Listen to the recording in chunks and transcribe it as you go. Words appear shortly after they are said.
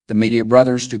The Media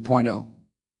Brothers 2.0,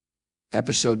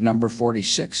 episode number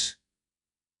 46,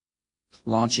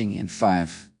 launching in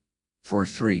 5, 4,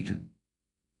 3,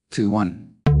 2, 1.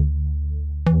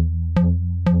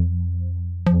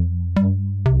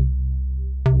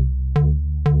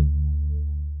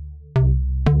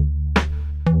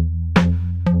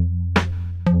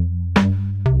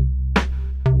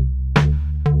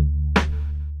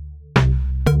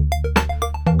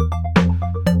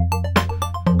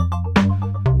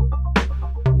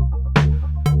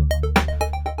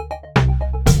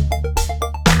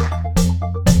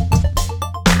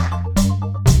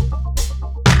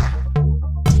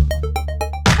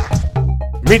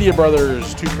 Media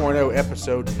Brothers 2.0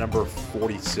 episode number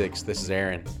 46. This is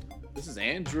Aaron. This is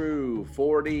Andrew,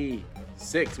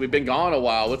 46. We've been gone a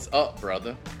while. What's up,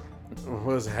 brother?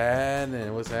 What's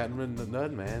happening? What's happening?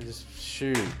 Nothing, man. Just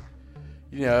shoot.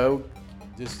 You know,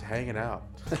 just hanging out.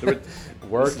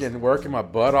 working my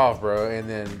butt off, bro. And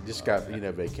then just got,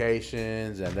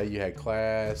 vacations. I know you had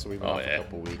class, so we've been off a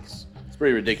couple weeks. It's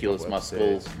pretty ridiculous. My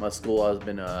school, I've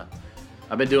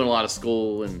been doing a lot of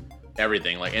school and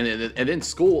everything, and then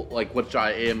school, which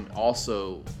I am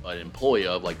also an employee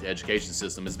of, the education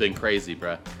system, has been crazy,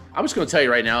 bro. I'm just gonna tell you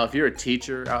right now, if you're a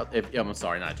teacher I'm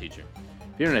sorry, not a teacher.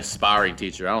 If you're an aspiring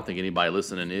teacher, I don't think anybody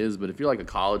listening is, but if you're like a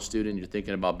college student, you're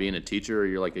thinking about being a teacher, or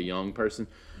you're like a young person,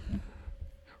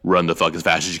 run the fuck as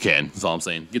fast as you can. That's all I'm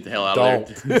saying. Get the hell out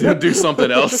of there. Do something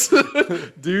else.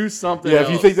 Do something else.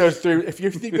 If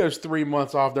you think those 3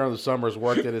 months off during the summer is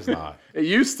worth it, it's not. It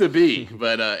used to be,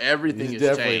 but everything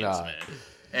has changed, not. Man.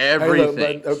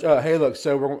 Everything. Hey, look.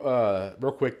 So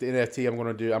real quick, the NFT I'm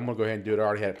gonna go ahead and do it. I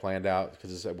already had it planned out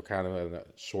because we're kind of in a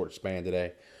short span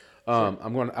today. Sure.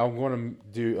 I'm gonna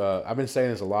do. I've been saying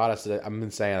this a lot. I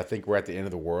think we're at the end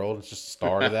of the world. It's just the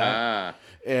start of that.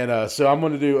 And so I'm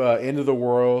gonna do end of the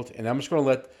world, and I'm just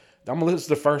gonna this is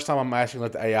the first time I'm actually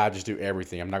gonna let the AI just do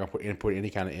everything. I'm not gonna input any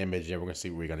kind of image, and we're gonna see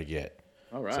what we're gonna get.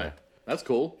 All right, so, that's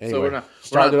cool. Anyway, so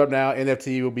starting it up now.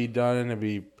 NFT will be done and it'll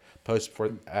be posted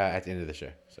for at the end of the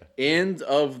show. So end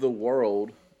of the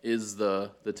world is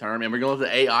the term, and we're gonna let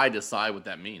the AI decide what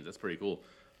that means. That's pretty cool.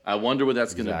 I wonder what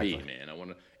that's gonna be, man. I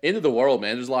wonder. End of the world,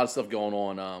 man. There's a lot of stuff going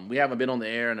on. We haven't been on the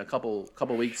air in a couple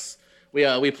weeks.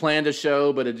 We planned a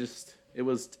show, but it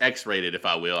was X-rated, if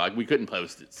I will. We couldn't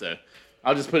post it, so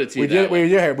I'll just put it to you.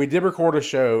 We did record a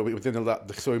show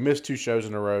so we missed 2 shows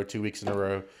in a row, 2 weeks in a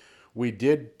row. We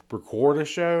did record a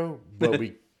show, but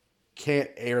we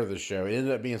can't air the show. It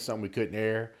ended up being something we couldn't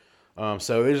air.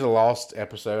 So there's a lost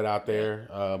episode out there.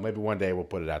 Maybe one day we'll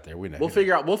put it out there. We'll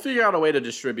figure out a way to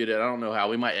distribute it. I don't know how.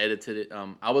 We might edit it.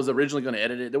 I was originally going to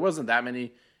edit it. There wasn't that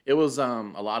many. It was a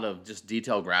lot of just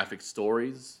detailed graphic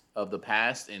stories of the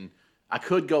past, and I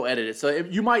could go edit it. So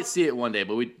you might see it one day,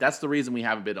 but that's the reason we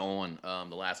haven't been on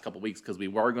the last couple weeks, because we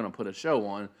were going to put a show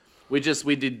on. We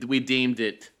deemed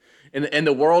it. In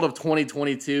the world of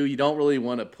 2022, you don't really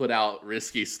want to put out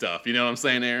risky stuff. You know what I'm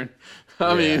saying, Aaron?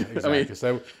 I mean,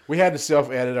 so we had to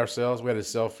self-edit ourselves. We had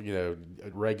to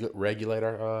regulate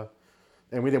our,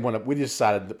 and we didn't want to. We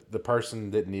decided the person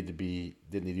didn't need to be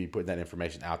putting that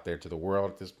information out there to the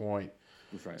world at this point.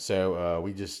 That's right. So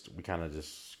we kind of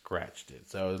just scratched it.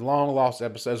 So it's long lost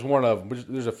episodes. One of them.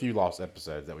 There's a few lost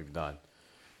episodes that we've done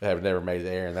that have never made the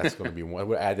air, and that's going to be one.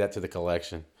 We'll add that to the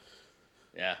collection.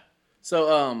 Yeah.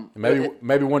 So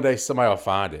maybe one day somebody will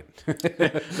find it.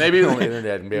 Maybe on the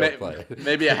internet and be able to play it.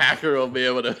 Maybe a hacker will be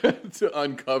able to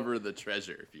uncover the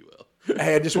treasure, if you will.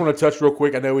 Hey, I just want to touch real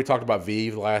quick. I know we talked about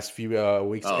Vive the last few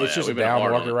weeks. It's just a down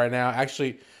market right now.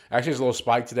 Actually, it's a little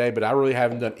spike today, but I really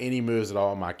haven't done any moves at all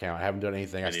on my account. I haven't done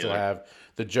anything. I still have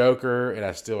the Joker, and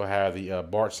I still have the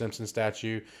Bart Simpson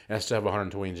statue, and I still have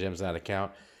 120 gems in that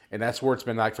account. And that's where it's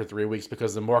been like for 3 weeks,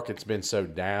 because the market's been so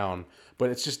down. But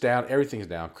it's just down. Everything's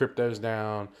down. Crypto's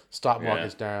down. Stock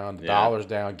market's down. The dollar's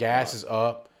down. Gas is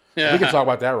up. Yeah. We can talk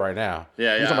about that right now. We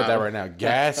can talk about that right now.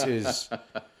 Gas is,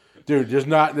 dude. There's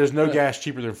no gas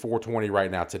cheaper than $4.20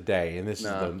 right now today, and this is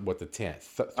the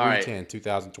 10th,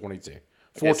 3/10/2022.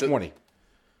 $4.20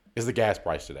 is the gas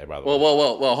price today. By the way.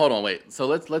 Well. Hold on, wait. So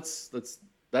let's.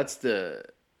 That's the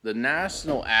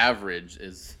national average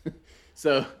is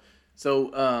so.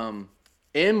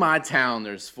 In my town,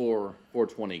 there's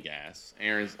 $4.20 gas.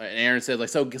 Aaron said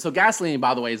so gasoline,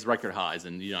 by the way, is record highs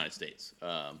in the United States.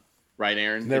 Right,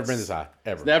 Aaron? It's never been this high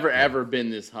ever. It's never ever been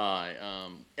this high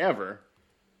ever.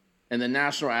 And the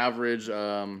national average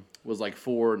was like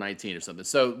 $4.19 or something.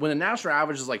 So when the national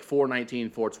average is like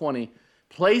 $4.19, $4.20,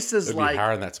 places it'll be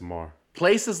higher than that tomorrow.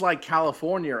 Places like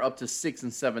California are up to $6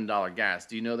 and $7 gas.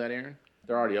 Do you know that, Aaron?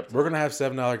 They're already up. We're gonna have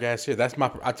 $7 gas here. That's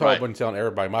my. I've been telling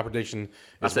everybody. My prediction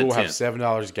is we'll have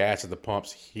 $7 gas at the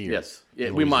pumps here. Yes,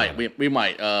 yeah, we might. We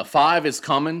might. $5 is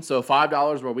coming. So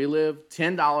 $5 where we live.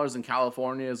 $10 in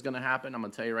California is gonna happen. I'm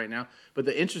gonna tell you right now. But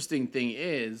the interesting thing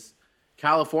is,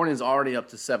 California is already up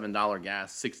to $7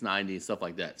 gas, $6.90, stuff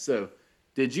like that. So,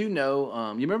 did you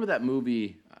know? You remember that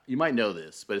movie? You might know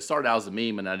this, but it started out as a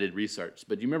meme, and I did research.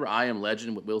 But you remember I Am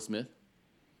Legend with Will Smith?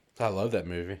 I love that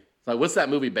movie. Like, what's that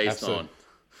movie based on?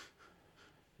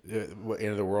 End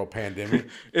of the world pandemic.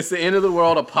 It's the end of the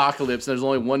world apocalypse. There's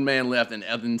only one man left, and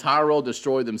the entire world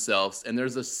destroyed themselves. And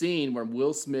there's a scene where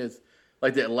Will Smith,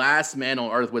 like that last man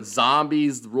on Earth, with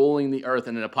zombies ruling the Earth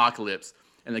in an apocalypse,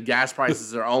 and the gas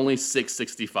prices are only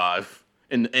 $6.65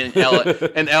 in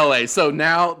LA. So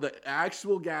now the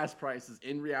actual gas prices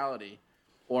in reality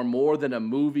are more than a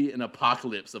movie, an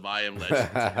apocalypse of I Am Legend.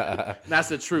 That's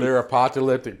the truth. They're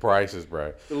apocalyptic prices,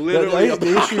 bro. Literally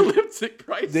apocalyptic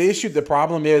prices. The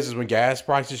problem is when gas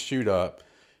prices shoot up,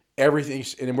 everything,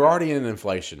 and we're already in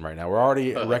inflation right now. We're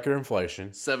already at record inflation.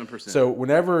 7%. So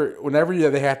whenever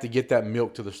they have to get that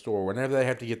milk to the store, whenever they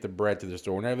have to get the bread to the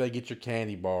store, whenever they get your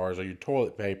candy bars or your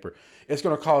toilet paper, it's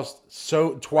going to cost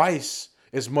twice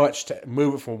as much to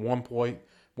move it from one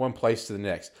place to the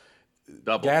next.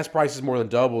 Double. Gas prices more than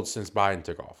doubled since Biden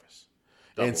took office.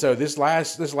 And so this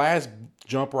last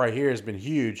jump right here has been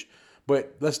huge.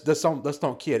 But let's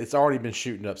don't kid. It's already been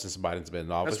shooting up since Biden's been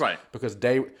in office. That's right. Because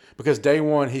day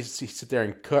one he sit there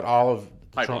and cut all of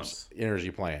Trump's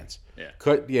energy plans. Yeah.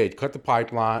 Cut the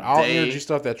pipeline, all the energy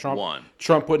stuff that Trump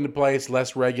put into place,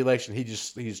 less regulation. He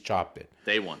just chopped it.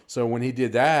 Day one. So when he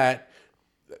did that,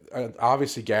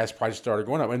 obviously gas prices started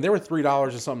going up, and there were $3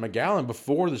 and something a gallon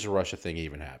before this Russia thing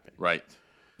even happened. Right.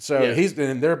 So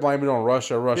and they're blaming it on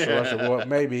Russia. Well,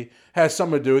 maybe has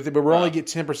something to do with it, but we're only get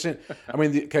 10%. I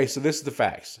mean, so this is the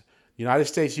facts. The United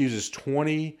States uses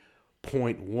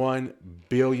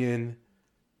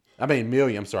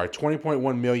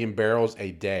 20.1 million barrels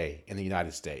a day in the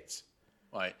United States.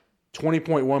 Right.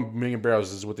 20.1 million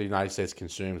barrels is what the United States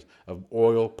consumes of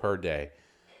oil per day.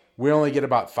 We only get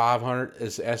about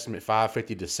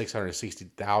 550 to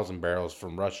 660,000 barrels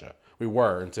from Russia. We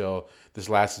were until this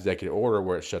last executive order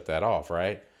where it shut that off,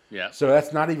 right? Yeah. So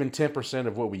that's not even 10%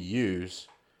 of what we use.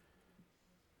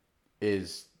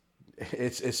 It's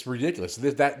ridiculous.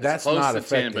 That's close not to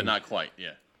affecting, 10, but not quite.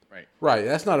 Yeah. Right. Right.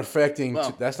 That's not affecting.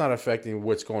 That's not affecting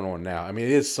what's going on now. I mean,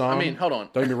 it is some. I mean, hold on.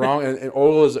 Don't get me wrong. And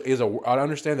oil is I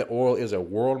understand that oil is a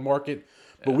world market.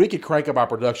 But we could crank up our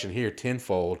production here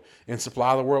tenfold and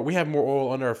supply the world. We have more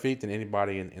oil under our feet than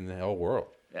anybody in the whole world.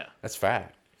 Yeah, that's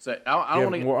fact. So I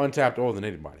don't want to more untapped oil than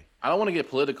anybody. I don't want to get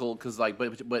political because,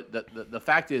 but the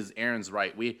fact is, Aaron's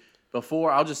right.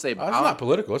 I'll just say it's not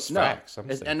political. It's facts. I'm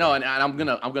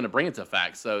gonna bring it to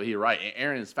facts. So you're right.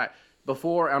 Aaron is fact.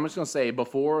 I'm just gonna say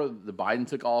before the Biden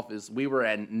took office, we were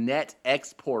a net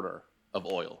exporter of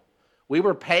oil. We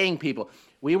were paying people.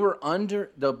 We were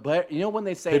under the. You know when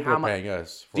they say people how much paying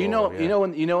us. Do you know? Oil, yeah. You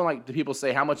know when like the people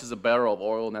say how much is a barrel of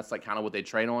oil, and that's like kind of what they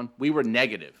trade on. We were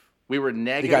negative. We were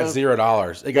negative. It got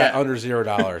 $0. It got under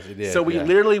 $0. It did. So we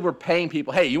literally were paying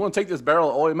people. Hey, you want to take this barrel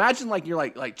of oil? Imagine like you're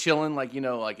like chilling, like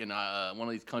like in one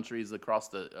of these countries across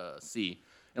the sea.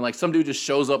 And like some dude just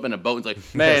shows up in a boat and's like,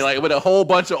 man, like with a whole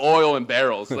bunch of oil and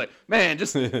barrels. Like, man,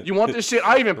 just you want this shit?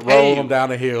 I even pay roll you. them down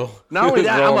the hill. Not only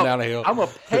that, I'm hill. gonna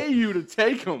pay you to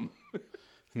take them.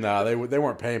 No, they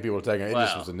weren't paying people to take it. It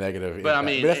just was a negative impact. I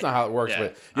mean, that's not how it works.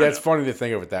 But it's funny to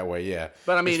think of it that way. Yeah.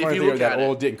 But I mean, if you look at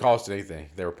oil didn't cost anything,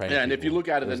 they were paying. Yeah, and if you look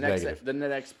at it, the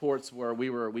net exports where we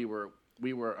were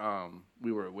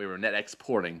net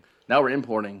exporting. Now we're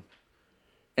importing,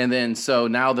 and then so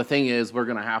now the thing is we're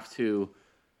gonna have to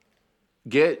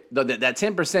get that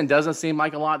 10% doesn't seem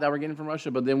like a lot that we're getting from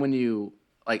Russia, but then when you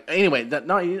I'll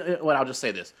just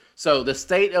say this. So the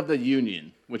State of the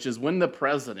Union, which is when the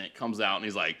president comes out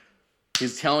and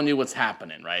he's telling you what's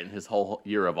happening, right, in his whole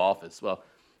year of office. Well,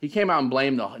 he came out and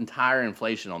blamed the entire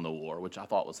inflation on the war, which I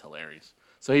thought was hilarious.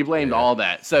 So he blamed all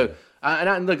that. So, I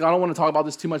don't want to talk about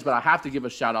this too much, but I have to give a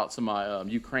shout out to my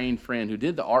Ukraine friend who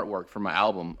did the artwork for my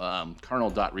album,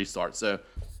 Colonel.Restart. So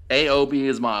AOB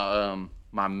is my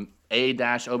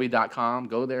a-ob.com.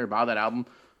 Go there, buy that album.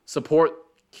 Support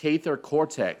Kather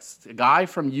Cortex. A guy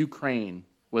from Ukraine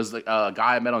was the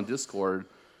guy I met on Discord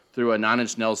through a 9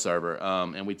 Inch Nails server,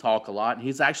 and we talk a lot.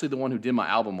 He's actually the one who did my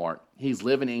album art. He's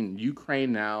living in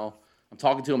Ukraine now. I'm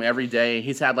talking to him every day.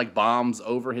 He's had like bombs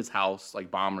over his house,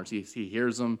 like bombers. He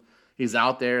hears them. He's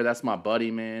out there. That's my buddy,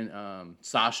 man.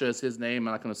 Sasha is his name.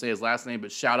 I'm not going to say his last name,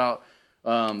 but shout out.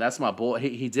 That's my boy.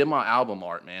 He did my album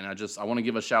art, man. I want to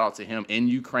give a shout out to him in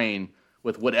Ukraine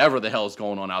with whatever the hell is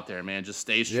going on out there, man. Just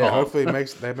stay strong. Yeah, hopefully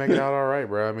they make it out all right,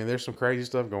 bro. I mean, there's some crazy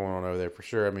stuff going on over there for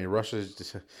sure. I mean, Russia's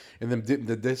just, and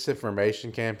the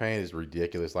disinformation campaign is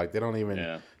ridiculous. Like, they don't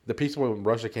even the people in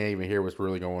Russia can't even hear what's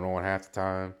really going on half the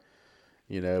time.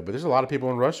 But there's a lot of people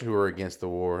in Russia who are against the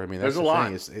war. I mean, that's there's a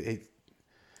lot.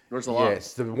 There's a lot.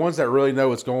 Yes, the ones that really know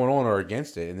what's going on are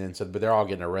against it, and then but they're all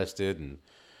getting arrested, and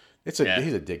he's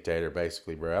a dictator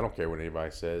basically, bro. I don't care what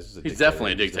anybody says. He's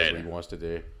definitely a dictator. Does what he wants to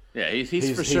do. Yeah,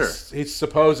 he's for sure. He's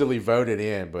supposedly voted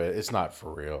in, but it's not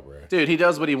for real, bro. Dude, he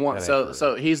does what he wants.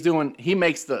 So he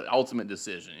makes the ultimate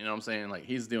decision. You know what I'm saying? Like,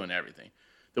 he's doing everything.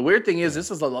 The weird thing is,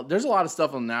 there's a lot of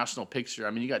stuff on the national picture.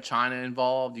 I mean, you got China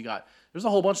involved. There's a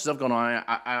whole bunch of stuff going on.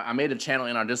 I made a channel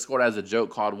in our Discord as a joke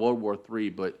called World War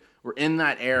III, but we're in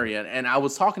that area. And I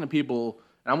was talking to people,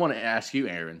 and I want to ask you,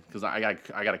 Aaron, because I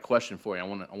got a question for you. I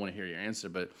want to hear your answer.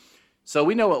 But so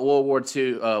we know what World War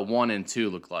II, 1 and 2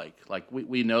 look like. Like,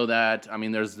 we know that. I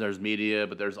mean, there's media,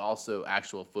 but there's also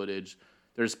actual footage.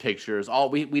 There's pictures.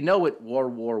 We know what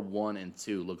World War 1 and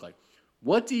 2 look like.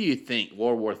 What do you think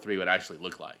World War III would actually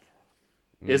look like?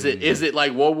 Is it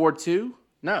like World War II?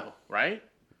 No, right?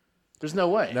 There's no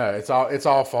way. No, it's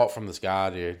all fault from the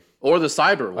sky, dude. Or the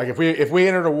cyber war. Like, if we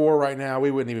entered a war right now, we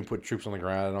wouldn't even put troops on the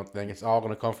ground. I don't think it's all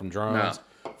going to come from drones,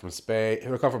 from space.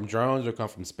 It'll come from drones. It'll come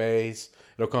from space.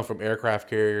 It'll come from aircraft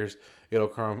carriers. It'll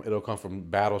come from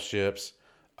battleships.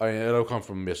 I mean, it'll come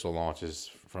from missile launches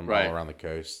from all around the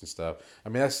coast and stuff. I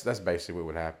mean, that's basically what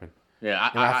would happen.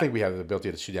 Yeah, I think we have the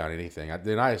ability to shoot down anything.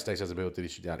 The United States has the ability to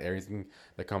shoot down everything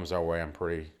that comes our way. I'm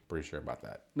pretty sure about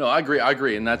that. No, I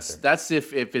agree, and that's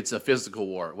if it's a physical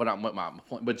war. What my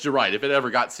point? But you're right. If it ever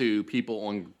got to people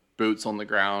on boots on the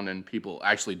ground and people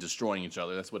actually destroying each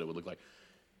other, that's what it would look like.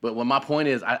 But what my point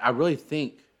is, I really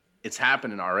think it's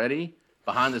happening already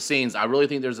behind the scenes. I really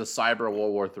think there's a cyber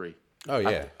World War III. Oh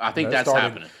yeah, I think that's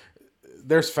happening.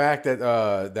 There's fact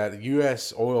that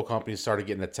U.S. oil companies started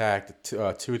getting attacked 2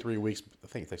 or 3 weeks. I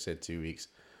think they said 2 weeks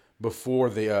before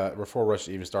before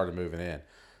Russia even started moving in.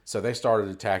 So they started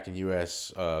attacking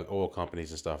U.S. Oil companies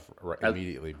and stuff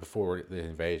immediately before the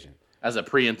invasion as a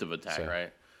preemptive attack,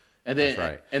 right? And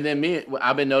then and then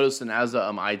I've been noticing as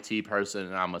an IT person,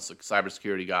 and I'm a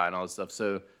cybersecurity guy and all this stuff.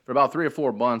 So for about 3 or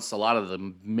 4 months, a lot of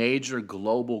the major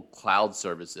global cloud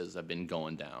services have been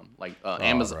going down, like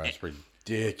Amazon. Right. It's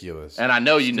ridiculous. And I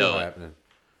know you know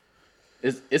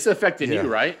it. It's affecting you,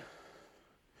 right?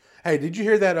 Hey, did you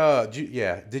hear that?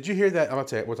 Did you hear that? I'm gonna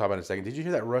tell you. We'll talk about it in a second. Did you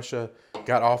hear that Russia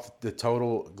got off the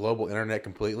total global internet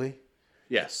completely?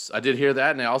 Yes, I did hear that,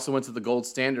 and they also went to the gold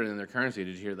standard in their currency.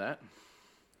 Did you hear that?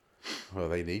 Well,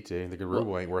 they need to. The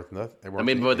ruble ain't worth nothing. I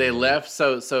mean, but they left.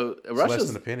 So Russia's less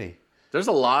than a penny. There's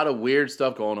a lot of weird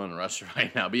stuff going on in Russia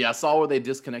right now. But yeah, I saw where they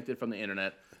disconnected from the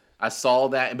internet. I saw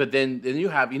that, but then you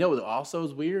have, what also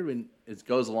is weird when it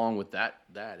goes along with that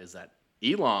is that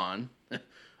Elon,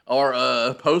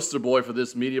 our poster boy for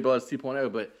this Media Buzz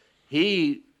 2.0, but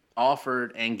he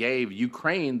offered and gave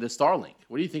Ukraine the Starlink.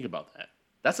 What do you think about that?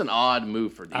 That's an odd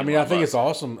move for Elon. I mean, I think it's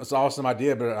awesome. It's an awesome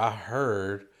idea, but I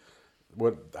heard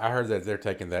that they're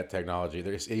taking that technology.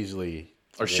 It's easily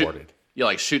thwarted. You're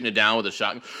like shooting it down with a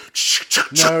shotgun.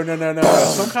 No.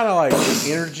 Some kind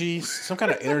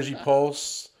of energy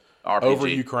pulse. RPG. Over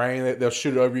Ukraine, they'll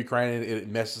shoot it over Ukraine, and it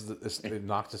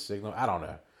knocks the signal. I don't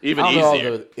know. Even I don't easier.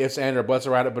 know all the ifs and or buts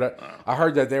around it, but I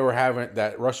heard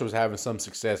that Russia was having some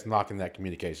success knocking that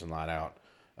communication line out.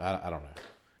 I don't know.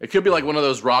 It could be like one of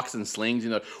those rocks and slings,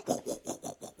 just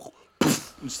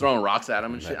throwing rocks at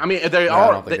them and shit. I mean, I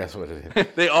don't think that's what it is.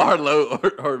 They are low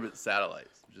orbit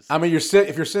satellites. I mean,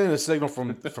 if you're sending a signal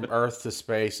from Earth to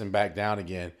space and back down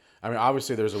again, I mean,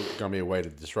 obviously there's going to be a way to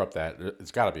disrupt that. It's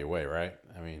got to be a way, right?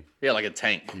 I mean, yeah, like a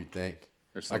tank. You'd think,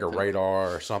 like a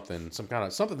radar or something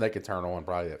they could turn on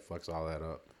probably that fucks all that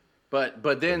up. But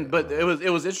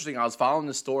it was interesting. I was following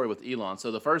this story with Elon.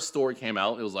 So the first story came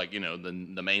out. It was like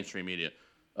the mainstream media.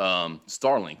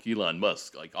 Starlink, Elon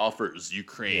Musk offers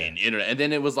Ukraine internet, and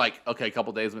then it was like a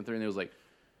couple days went through, and it was like,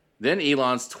 then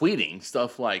Elon's tweeting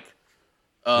stuff like.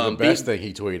 The best thing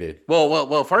he tweeted.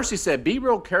 Well, first he said, be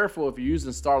real careful if you're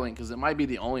using Starlink because it might be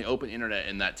the only open internet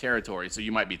in that territory, so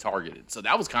you might be targeted. So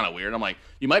that was kind of weird. I'm like,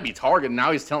 you might be targeted.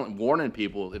 Now he's warning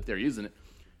people if they're using it.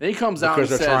 Then he comes out and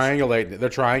says... Because they're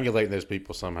triangulating those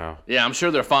people somehow. Yeah, I'm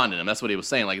sure they're finding them. That's what he was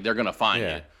saying. Like, they're going to find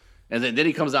you. And then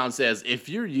he comes out and says, if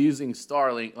you're using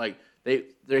Starlink,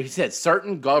 he said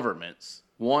certain governments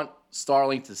want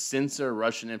Starlink to censor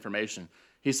Russian information.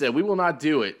 He said, we will not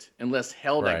do it unless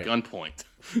held at gunpoint.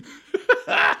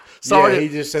 He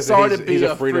just says to be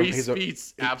a free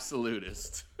speech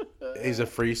absolutist. He's a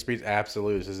free speech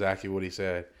absolutist, exactly what he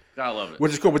said. Gotta love it.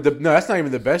 Which is cool, but that's not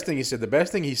even the best thing he said. The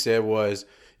best thing he said was,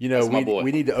 we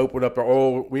need to open up the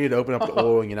oil. We need to open up the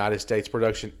oil in United States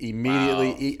production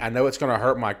immediately. Wow. I know it's going to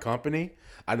hurt my company.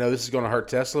 I know this is going to hurt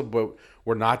Tesla, but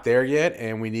we're not there yet,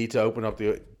 and we need to open up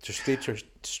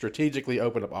strategically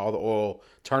open up all the oil,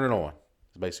 turn it on.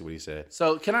 That's basically what he said.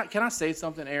 So can I say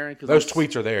something, Aaron? Those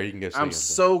tweets are there. You can go see them. I'm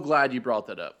so glad you brought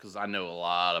that up because I know a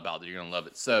lot about it. You're gonna love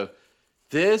it. So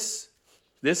this.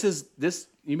 You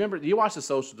remember? You watched The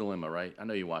Social Dilemma, right? I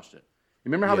know you watched it. You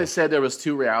remember how they said there was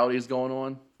two realities going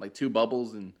on, like two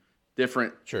bubbles and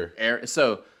different air.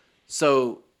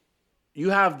 So you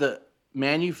have the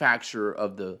manufacturer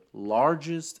of the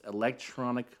largest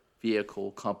electronic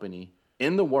vehicle company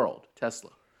in the world,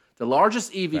 Tesla, the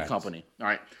largest EV company. All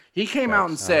right, he came out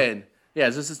and said,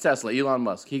 "Yes, this is Tesla, Elon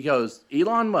Musk." He goes,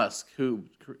 Elon Musk, who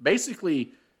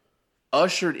basically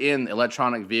ushered in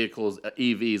electronic vehicles,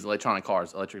 EVs, electronic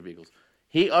cars, electric vehicles.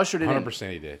 He ushered it 100%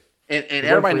 in. he did. And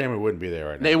everybody, for him, it wouldn't be there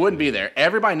right now. They wouldn't be there.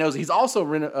 Everybody knows he's also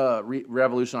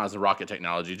revolutionized the rocket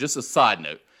technology. Just a side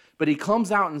note, but he comes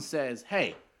out and says,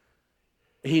 "Hey,"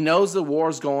 he knows the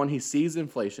war's going. He sees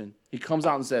inflation. He comes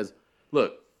out and says,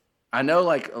 "Look, I know,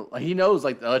 he knows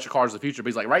the electric cars is the future, but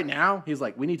he's like, right now, he's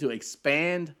like, we need to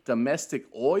expand domestic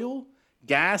oil,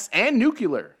 gas, and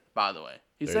nuclear. By the way,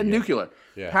 he said nuclear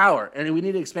power, and we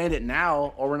need to expand it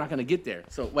now, or we're not going to get there."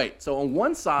 So wait, so on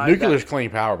one side, nuclear's clean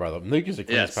power, by the way. Nuclear's the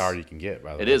cleanest power you can get,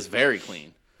 by the way. It is very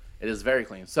clean. It is very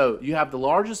clean. So you have the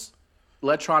largest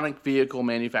electronic vehicle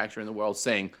manufacturer in the world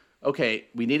saying, "Okay,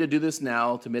 we need to do this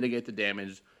now to mitigate the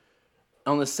damage."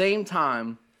 On the same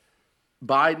time,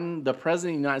 Biden, the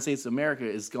president of the United States of America,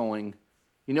 is going,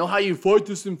 "You know how you fight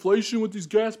this inflation with these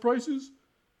gas prices?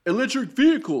 Electric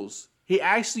vehicles." He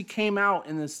actually came out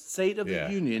in the State of the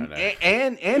Union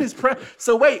and his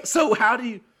So wait, so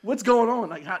what's going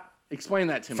on? Explain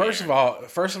that to me. First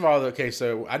of all, okay,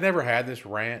 so I never had this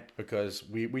rant because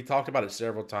we talked about it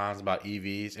several times about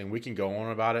EVs, and we can go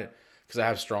on about it because I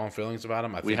have strong feelings about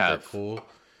them. I think they're cool.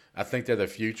 I think they're the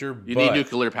future. You need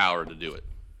nuclear power to do it.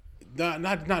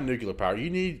 Not nuclear power. You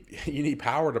need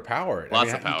power to power it.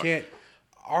 Lots of power. You can't.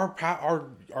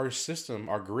 Our system,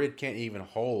 our grid can't even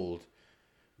hold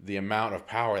the amount of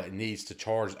power that needs to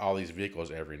charge all these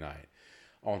vehicles every night.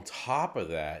 On top of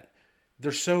that,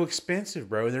 they're so expensive,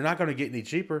 bro. They're not going to get any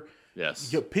cheaper.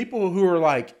 Yes. People who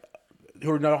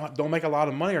don't make a lot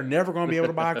of money are never going to be able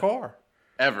to buy a car.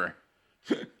 Ever.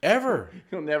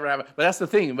 You'll never have it. But that's the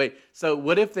thing. Wait, so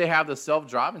what if they have the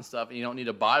self-driving stuff and you don't need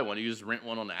to buy one? You just rent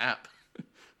one on the app.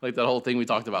 Like that whole thing we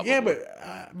talked about before.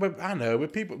 but I know.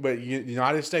 But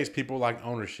United States, people like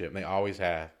ownership. And they always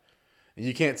have. And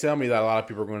you can't tell me that a lot of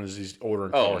people are going to just order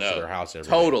cars to their house every day.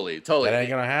 Totally. That ain't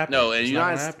going to happen. No, in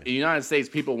the United States,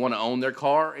 people want to own their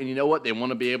car. And you know what? They want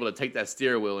to be able to take that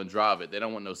steering wheel and drive it. They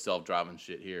don't want no self-driving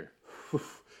shit here.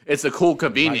 It's a cool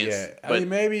convenience. I mean,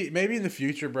 maybe in the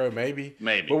future, bro. Maybe.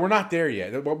 But we're not there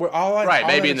yet.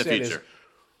 Maybe in the future.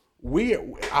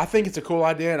 I think it's a cool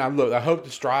idea, and I hope to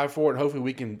strive for it. And hopefully,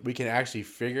 we can actually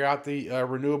figure out the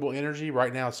renewable energy.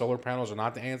 Right now, solar panels are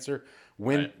not the answer.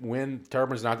 Wind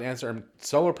turbines are not the answer. And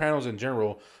solar panels in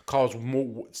general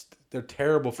they're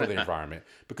terrible for the environment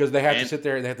because they have to sit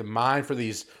there and they have to mine for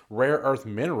these rare earth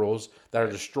minerals that are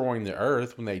destroying the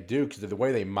earth when they do. Because the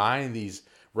way they mine these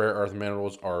rare earth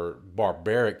minerals are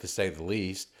barbaric, to say the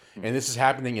least. And this is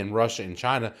happening in Russia and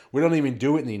China. We don't even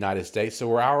do it in the United States, so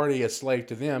we're already a slave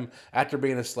to them after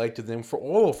being a slave to them for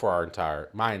oil for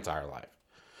my entire life.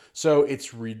 So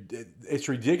it's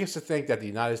ridiculous to think that the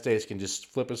United States can just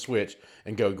flip a switch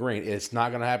and go green. It's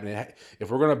not going to happen. If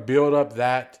we're going to build up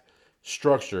that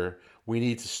structure, we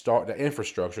need to start the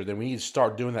infrastructure. Then we need to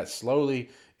start doing that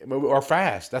slowly or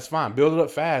fast. That's fine. Build it up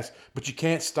fast, but you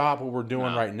can't stop what we're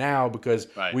doing right now because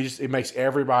it makes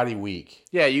everybody weak.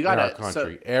 Yeah, you got our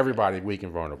country. Everybody weak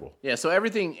and vulnerable. Yeah, so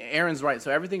Aaron's right.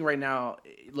 So everything right now,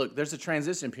 look, there's a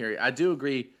transition period. I do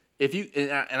agree.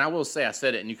 And I will say I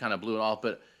said it and you kind of blew it off,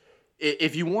 but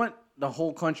if you want the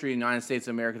whole country, United States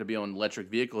of America, to be on electric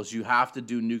vehicles, you have to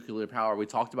do nuclear power. We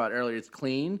talked about it earlier. It's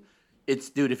clean.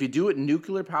 Dude, if you do it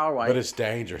nuclear power, but it's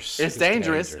dangerous. It's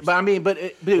dangerous. But I mean,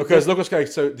 because look, okay.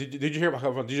 So did you hear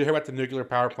about the nuclear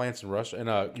power plants in Russia and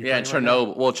Ukraine?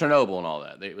 Chernobyl. Well, Chernobyl and all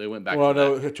that. They went back. Well,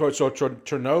 no. So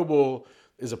Chernobyl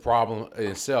is a problem in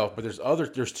itself, but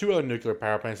there's two other nuclear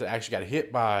power plants that actually got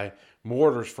hit by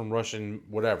mortars from Russian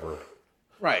whatever.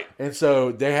 Right. And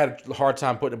so they had a hard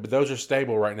time putting it, but those are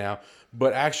stable right now.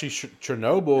 But actually,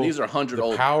 Chernobyl. And these are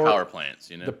 100-old power plants.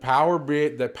 The power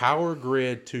grid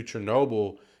to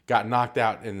Chernobyl got knocked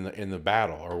out in the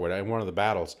battle or whatever, in one of the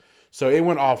battles. So it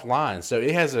went offline. So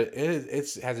it has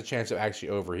a chance of actually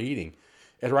overheating.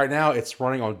 And right now, it's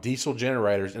running on diesel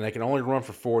generators, and they can only run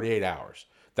for 48 hours.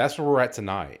 That's where we're at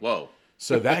tonight. Whoa.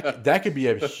 So that could be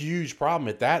a huge problem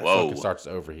if that fucking starts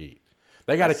to overheat.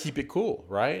 They got to keep it cool,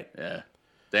 right? Yeah.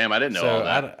 Damn, I didn't know all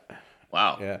that.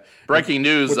 Wow. Yeah. Breaking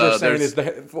news. There's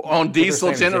on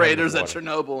diesel generators at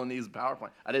Chernobyl Chernobyl and these power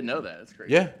plants. I didn't know that. That's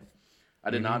crazy. Yeah. I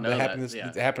did not know that.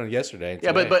 It happened yesterday.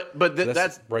 Yeah, but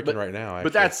that's breaking right now.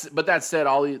 Actually. But that said,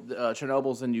 all the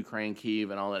Chernobyl's in Ukraine,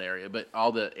 Kyiv, and all that area. But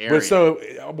all the area. But so,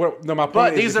 my point.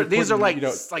 But these are like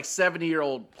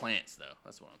 70-year-old plants, though.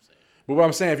 That's what I'm saying. But what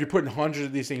I'm saying, if you're putting hundreds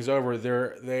of these things over,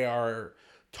 they are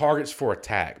targets for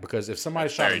attack. Because if somebody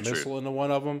shot a missile into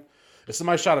one of them, if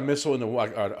somebody shot a missile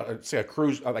into say a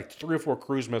cruise, like 3 or 4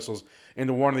 cruise missiles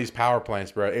into one of these power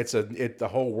plants, bro, the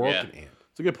whole world can end.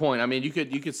 It's a good point. I mean, you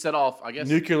could set off, I guess,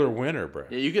 nuclear winter, bro.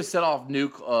 Yeah, you could set off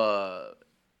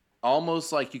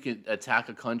almost like you could attack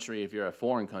a country if you're a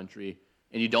foreign country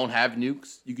and you don't have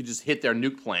nukes. You could just hit their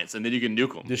nuke plants and then you can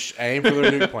nuke them. Just aim for their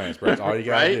nuke plants, bro. That's all you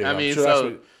gotta do. I mean,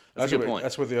 that's a good point.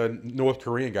 That's what the North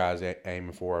Korean guys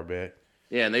aiming for, I bet.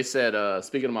 Yeah, and they said,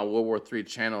 speaking of my World War III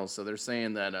channel, so they're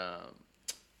saying that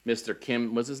Mr.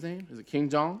 Kim, what's his name? Is it Kim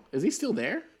Jong? Is he still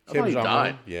there? I thought he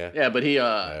died. Yeah. Yeah, but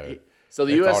so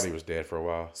the U.S. U.S. thought he was dead for a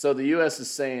while. So the U.S. is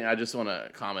saying, I just want to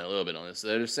comment a little bit on this. So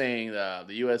they're saying the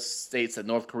U.S. states that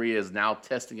North Korea is now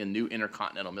testing a new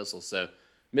intercontinental missile. So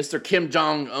Mr. Kim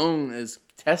Jong-un is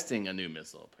testing a new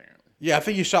missile, apparently. Yeah, I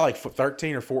think he shot like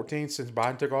 13 or 14 since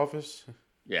Biden took office.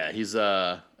 Yeah, he's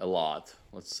a lot.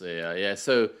 Let's see.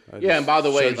 And by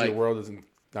the way, the world isn't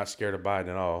not scared of Biden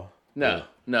at all.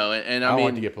 No, and I don't mean,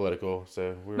 like to get political,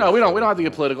 so we don't have to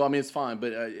get political. I mean, it's fine,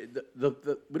 but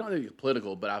we don't have to get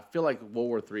political. But I feel like World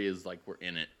War III is like we're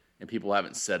in it, and people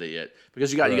haven't said it yet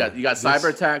because you got cyber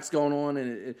attacks going on,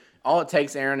 and all it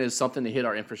takes, Aaron, is something to hit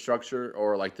our infrastructure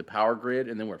or like the power grid,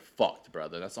 and then we're fucked,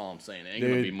 brother. That's all I'm saying. It ain't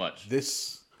gonna be much.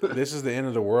 This is the end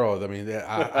of the world. I mean,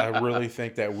 I really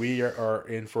think that we are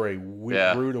in for a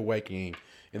rude awakening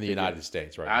in the United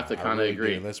States right now. I have to kind of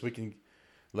agree.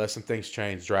 Unless some things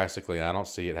change drastically, I don't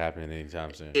see it happening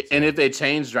anytime soon. And if they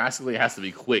change drastically, it has to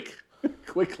be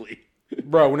quickly.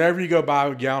 Bro, whenever you go buy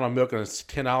a gallon of milk and it's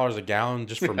 $10 a gallon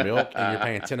just for milk, and you're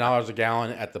paying $10 a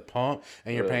gallon at the pump,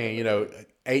 and you're paying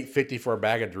 $8.50 for a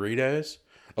bag of Doritos,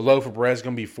 a loaf of bread is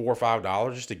going to be $4 or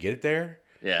 $5 just to get it there.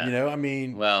 Yeah, I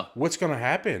mean, what's going to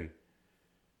happen?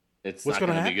 It's not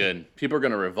going to be good. People are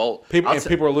going to revolt.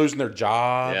 People are losing their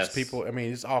jobs. Yes. People, I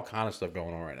mean, it's all kind of stuff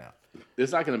going on right now.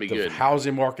 It's not going to be good. The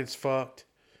housing market's fucked.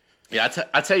 Yeah,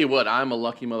 I tell you what, I'm a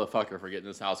lucky motherfucker for getting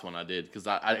this house when I did. Because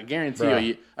I guarantee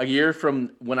you, a year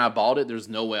from when I bought it, there's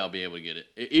no way I'll be able to get it.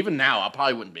 Even now, I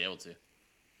probably wouldn't be able to.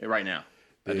 Right now,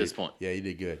 at this point. Yeah, you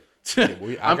did good.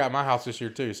 I got my house this year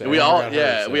too. So we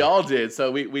all did.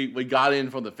 So we got in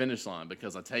from the finish line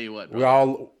because I tell you what,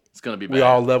 bro, it's going to be bad. We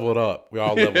all leveled up.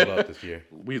 This year.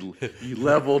 You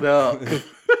leveled up.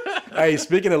 Hey,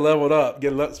 speaking of leveled up,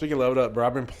 bro,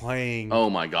 I've been playing. Oh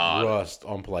my God, Rust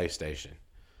on PlayStation.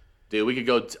 Dude, we could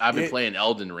go. I've been playing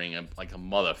Elden Ring like a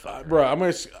motherfucker. Bro, I'm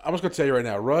just gonna tell you right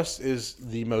now, Rust is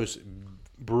the most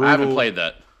brutal. I haven't played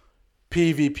that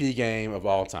PvP game of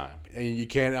all time, and you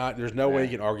cannot. There's no way you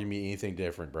can argue me anything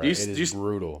different, bro. It is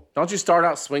brutal. Don't you start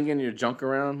out swinging your junk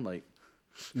around like?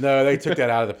 No, they took that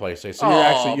out of the PlayStation. So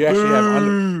you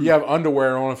actually have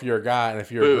underwear on if you're a guy, and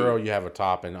if you're a girl, you have a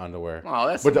top and underwear. Oh,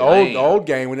 that's but lame. the old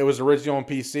game when it was original on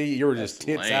PC, you were just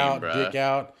tits lame, out, bro. Dick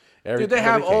out. Dude, they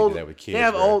have old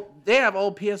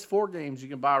PS4 games you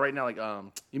can buy right now. Like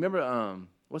you remember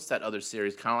what's that other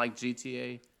series? Kind of like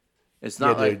GTA. It's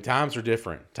not dude, times are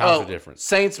different.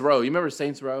 Saints Row. You remember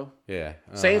Saints Row? Yeah.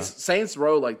 Saints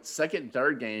Row, like second and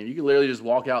third game, you can literally just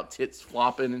walk out tits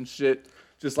flopping and shit.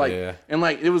 Just like and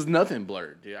like it was nothing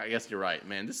blurred, dude. I guess you're right,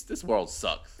 man. This world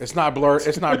sucks. It's not blurred.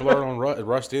 It's not blurred on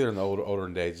Rust either in the older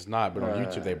days. It's not, but on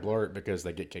YouTube they blur it because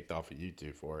they get kicked off of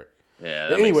YouTube for it. Yeah.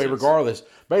 But anyway, regardless,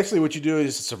 basically what you do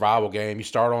is a survival game. You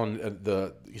start on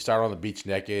the beach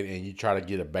naked and you try to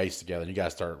get a base together. And you got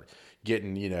to start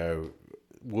getting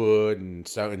wood and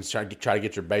try to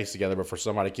get your base together before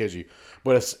somebody kills you.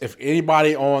 But if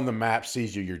anybody on the map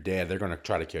sees you, you're dead. They're going to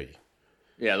try to kill you.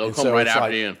 Yeah, they'll come right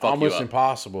after you and fuck you up. Almost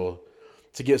impossible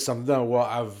to get something done. Well,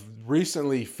 I've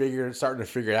recently starting to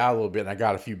figure it out a little bit, and I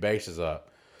got a few bases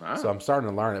up. Wow. So I'm starting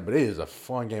to learn it, but it is a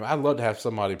fun game. I'd love to have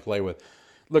somebody play with.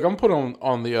 Look, I'm put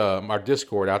on the our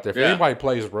Discord out there. If anybody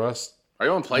plays Rust, are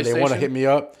you on PlayStation? They want to hit me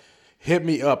up. Hit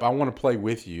me up. I want to play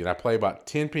with you, and I play about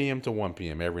 10 p.m. to 1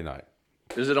 p.m. every night.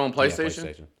 Is it on PlayStation? Yeah,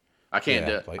 PlayStation. I can't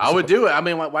do it. I would do it. I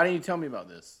mean, why didn't you tell me about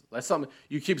this? That's something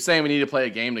you keep saying we need to play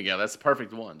a game together. That's the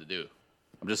perfect one to do.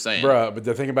 I'm just saying. Bro, but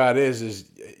the thing about it is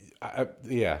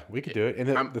Yeah, we could do it.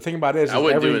 And the thing about it is, I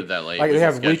wouldn't do it that late. Like they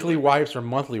have weekly wipes or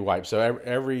monthly wipes. So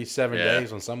every 7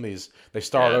 days on some of these, they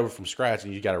start over from scratch,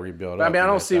 and you got to rebuild. But, I mean, I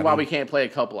don't see why we can't play a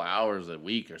couple of hours a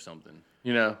week or something.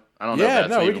 You know, I don't know. Yeah, if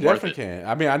that's we definitely can.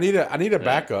 I mean, I need a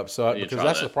backup. So because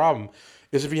that's the problem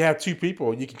is if you have 2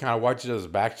 people, you can kind of watch each other's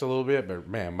backs a little bit. But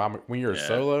man, when you're a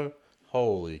solo,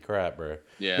 holy crap, bro.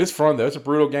 Yeah, it's fun though. It's a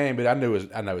brutal game, but I know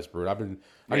it's brutal.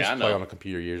 I used to play on a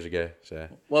computer years ago. So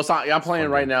I'm playing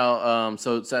right now.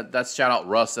 So that's shout out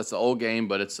Rust. That's the old game,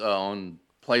 but it's on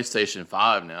PlayStation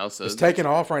 5 now. So it's taking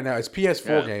off right now. It's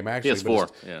PS4 game actually.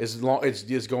 PS4.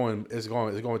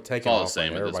 It's going to take off.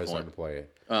 Same everybody's starting to play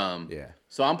it.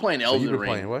 So I'm playing Elden Ring.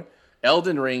 Playing what?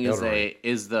 Elden Ring is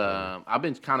the I've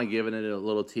been kind of giving it a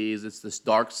little tease. It's this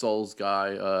Dark Souls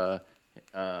guy.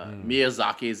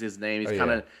 Miyazaki is his name.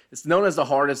 He's it's known as the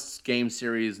hardest game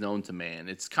series known to man.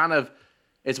 It's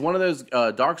one of those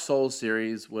Dark Souls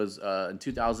series was in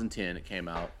 2010 it came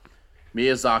out.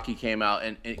 Miyazaki came out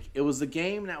and it was the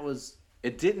game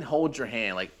it didn't hold your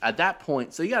hand like at that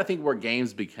point. So you got to think where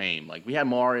games became. Like we had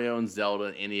Mario and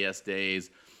Zelda NES days.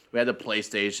 We had the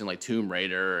PlayStation like Tomb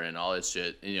Raider and all this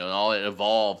shit, and all it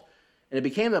evolved. And it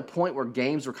became a point where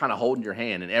games were kind of holding your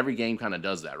hand, and every game kind of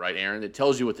does that, right, Aaron? It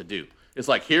tells you what to do. It's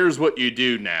like, here's what you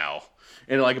do now.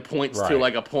 And it points to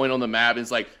like a point on the map.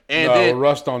 It's like,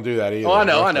 Rust don't do that either. Oh,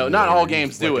 I know. Not all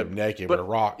games do it. Naked with a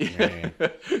rock, man.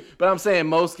 But I'm saying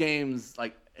most games,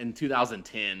 like in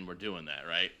 2010, were doing that,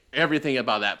 right? Everything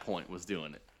about that point was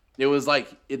doing it. It was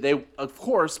like of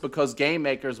course, because game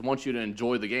makers want you to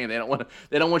enjoy the game. They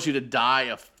don't want you to die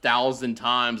 1,000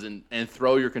 times and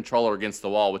throw your controller against the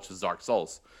wall, which is Dark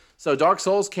Souls. So Dark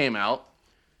Souls came out,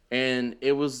 and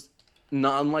it was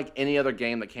not unlike any other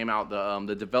game that came out.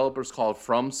 The developer's called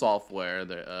From Software.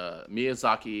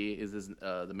 Miyazaki is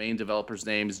the main developer's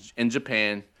name is in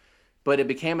Japan, but it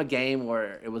became a game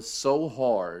where it was so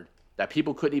hard that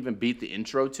people couldn't even beat the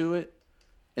intro to it.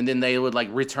 And then they would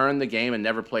return the game and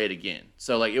never play it again.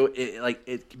 So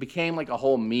it became like a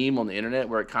whole meme on the internet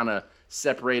where it kind of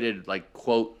separated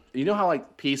quote. You know how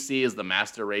PC is the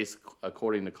master race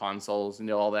according to consoles.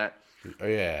 All that. Oh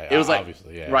yeah, it was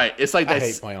obviously yeah. Right. It's like I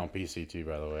hate playing on PC too.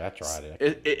 By the way, I tried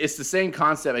it. It's the same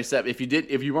concept except if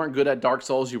you weren't good at Dark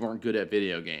Souls, you weren't good at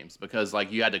video games because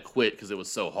you had to quit because it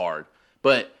was so hard.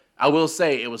 But I will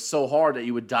say it was so hard that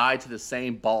you would die to the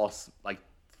same boss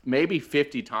maybe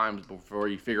 50 times before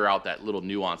you figure out that little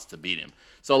nuance to beat him.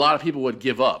 So a lot of people would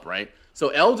give up, right? So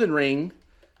Elden Ring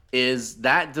is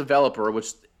that developer,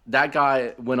 which that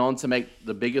guy went on to make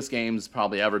the biggest games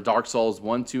probably ever, Dark Souls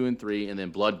 1, 2, and 3, and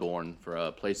then Bloodborne for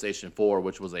PlayStation 4,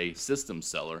 which was a system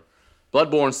seller.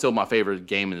 Bloodborne's still my favorite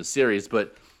game in the series,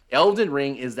 but Elden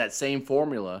Ring is that same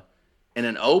formula in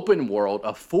an open world,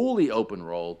 a fully open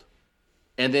world.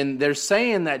 And then they're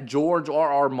saying that George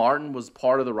R.R. Martin was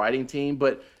part of the writing team,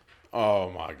 but... Oh,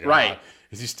 my God. Right.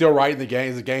 Is he still writing the game?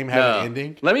 Does the game have an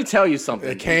ending? Let me tell you something.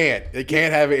 It can't. It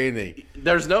can't have an ending.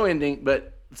 There's no ending,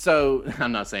 but... So,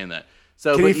 I'm not saying that.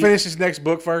 So, Can he finish his next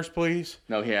book first, please?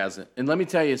 No, he hasn't. And let me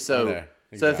tell you, so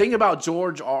the thing about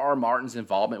George R.R. Martin's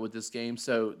involvement with this game,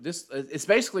 so it's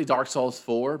basically Dark Souls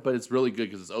 4, but it's really good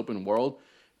because it's open world.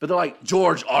 But they're like,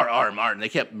 George R.R. Martin. They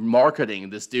kept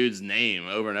marketing this dude's name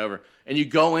over and over. And you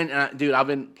go in, and dude, I've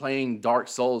been playing Dark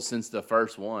Souls since the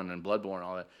first one and Bloodborne and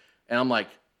all that. And I'm like,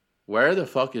 where the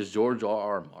fuck is George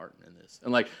R.R. Martin in this?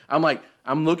 And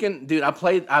I'm looking, dude, I've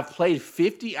played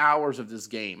 50 hours of this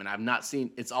game, and I've not seen,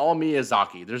 it's all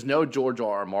Miyazaki. There's no George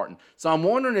R.R. Martin. So I'm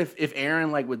wondering if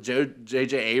Aaron, with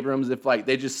J.J. Abrams, if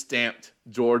they just stamped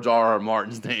George R.R.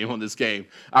 Martin's name on this game.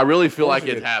 I really feel like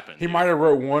it happened. He might have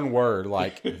wrote one word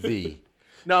the.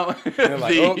 No,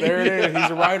 oh, there it is.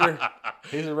 He's a writer.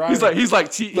 He's like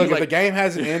if the game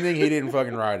has an ending, he didn't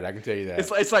fucking write it. I can tell you that.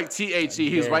 It's like THE.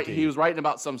 He was writing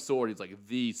about some sword. He's like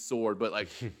the sword, but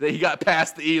he got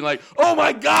past the E and oh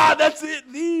my God, that's it.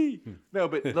 No,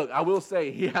 but look, I will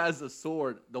say he has a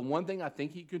sword. The one thing I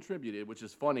think he contributed, which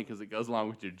is funny because it goes along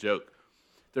with your joke.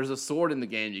 There's a sword in the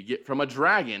game you get from a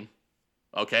dragon.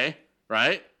 Okay,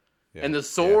 right? Yeah, and the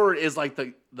sword is like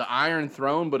the Iron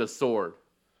Throne, but a sword.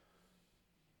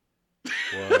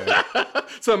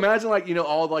 So imagine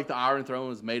all the Iron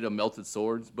Throne is made of melted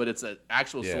swords, but it's an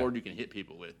actual sword you can hit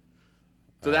people with.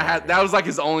 So that was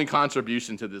his only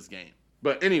contribution to this game.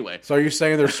 But anyway, so you're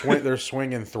saying they're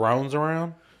swinging thrones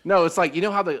around? No, it's how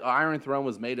the Iron Throne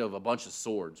was made of a bunch of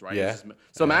swords, right? Yeah.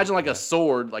 So imagine a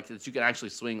sword that you can actually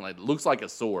swing, looks like a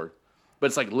sword, but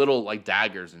it's little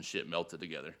daggers and shit melted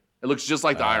together. It looks just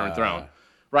like the Iron Throne.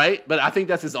 right? But I think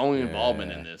that's his only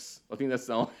involvement in this. I think that's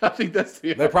the only. I think that's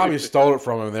the. They probably stole it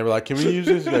from him. They were like, "Can we use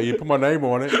this? You put my name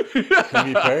on it.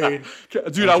 Can be paid."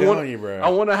 Dude, I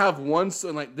want to have one.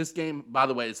 Like this game, by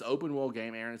the way, it's an open world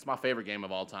game, Aaron. It's my favorite game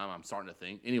of all time. I'm starting to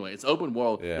think. Anyway, it's open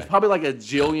world. Yeah. There's probably like a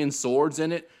jillion swords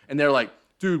in it, and they're like,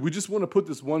 "Dude, we just want to put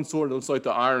this one sword that looks like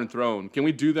the Iron Throne. Can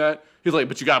we do that?" He's like,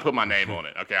 "But you gotta put my name on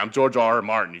it. Okay, I'm George R.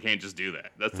 Martin. You can't just do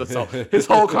that. That's all. His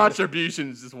whole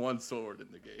contribution is just one sword in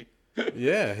the game."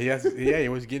 Yeah, he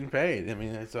was getting paid. I mean,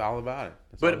 it's all about it.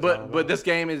 But this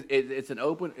game it's an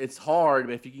open. It's hard,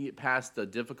 but if you can get past the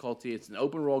difficulty, it's an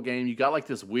open world game. You got like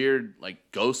this weird like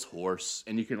ghost horse,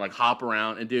 and you can like hop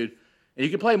around and and you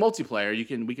can play multiplayer.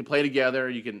 We can play together.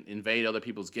 You can invade other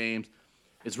people's games.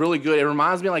 It's really good. It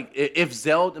reminds me like if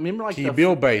Zelda. Remember like can you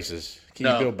build bases?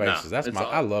 No.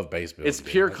 I love base building. It's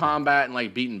pure combat and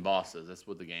like beating bosses. That's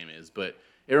what the game is. But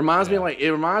it reminds me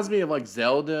of like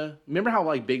Zelda. Remember how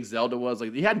like big Zelda was?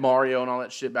 Like you had Mario and all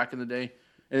that shit back in the day.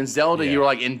 And in Zelda, you were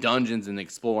like in dungeons and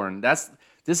exploring. This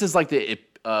is like the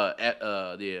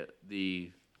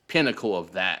pinnacle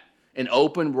of that. An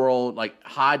open world, like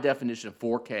high definition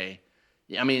 4K.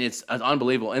 I mean, it's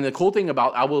unbelievable. And the cool thing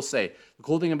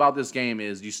about this game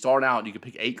is you start out, you can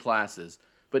pick 8 classes.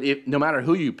 But no matter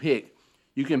who you pick,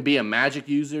 you can be a magic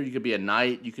user, you can be a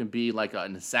knight, you can be like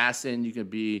an assassin, you can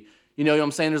be, you know what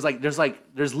I'm saying?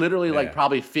 There's literally like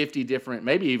probably 50 different,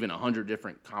 maybe even 100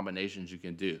 different combinations you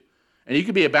can do. And you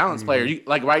could be a balanced player.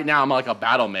 Like right now, I'm like a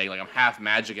battle mage, like I'm half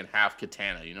magic and half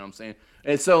katana. You know what I'm saying?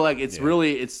 And so like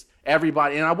it's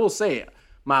everybody. And I will say,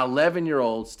 my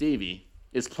 11-year-old Stevie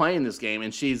is playing this game,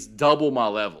 and she's double my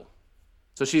level.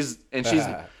 So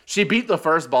she beat the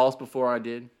first boss before I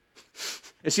did,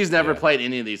 and she's never played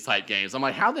any of these type games. I'm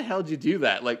like, how the hell did you do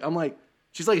that? Like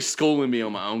she's like schooling me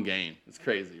on my own game. It's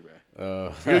crazy,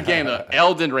 bro. Good game though.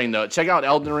 Elden Ring though. Check out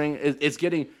Elden Ring. It's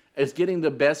getting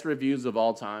the best reviews of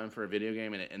all time for a video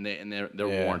game, and they're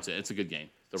warranted. It's a good game.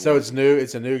 So it's new.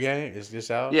 It's a new game. It's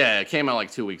just out. Yeah, it came out like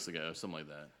 2 weeks ago, something like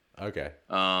that. Okay.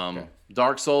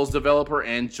 Dark Souls developer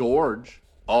and George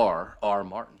R.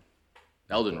 Martin.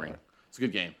 Elden Ring. It's a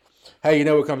good game. Hey, you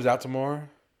know what comes out tomorrow?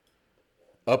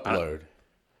 Upload.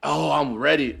 I'm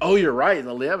ready. Oh, you're right.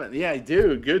 The 11th. Yeah,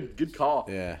 dude. Good call.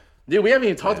 Yeah. Dude, we haven't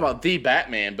even talked about The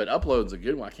Batman, but Upload's a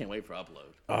good one. I can't wait for Upload.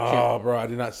 Oh, bro, I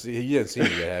did not see. You didn't see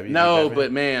it yet, have you? No,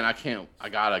 but man, I can't. I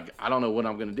don't know what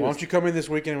I'm gonna do. Why don't you come in this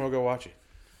weekend and we'll go watch it?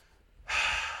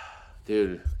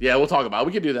 Dude, yeah, we'll talk about it.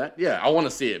 We can do that. Yeah, I want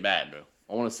to see it bad, bro.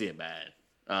 I want to see it bad.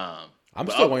 I'm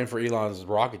still waiting for Elon's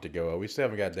rocket to go up. We still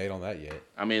haven't got a date on that yet.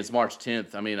 I mean, it's March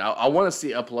 10th. I mean, I want to see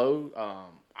Upload.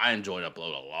 I enjoyed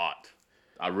Upload a lot.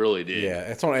 I really did. Yeah,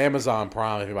 it's on Amazon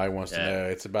Prime if anybody wants to know.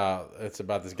 It's about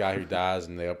this guy who dies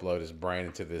and they upload his brain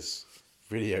into this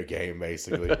video game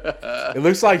basically. It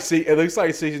looks like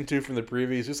season 2 from the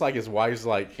preview. It's just like his wife's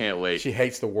like, can't wait. She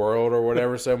hates the world or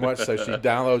whatever so much, so she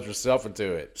downloads herself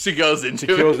into it. She goes into it.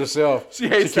 She kills herself. She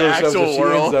hates the actual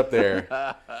world. She ends up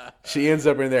there. She ends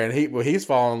up in there, and he's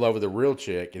falling in love with a real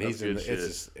chick, and it's a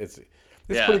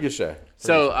pretty good show.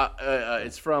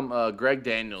 It's from Greg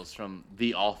Daniels from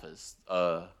The Office.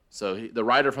 The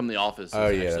writer from The Office is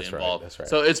actually involved. Right, that's right.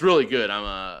 So it's really good. I'm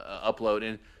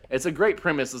uploading. It's a great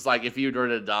premise. It's like if you were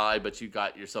to die, but you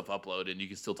got yourself uploaded, and you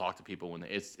can still talk to people when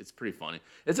it's pretty funny.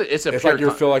 It's like you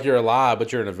feel like you're alive,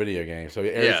 but you're in a video game. So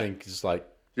everything's just like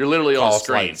you're literally on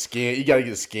screen. Like skin. You got to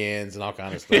get skins and all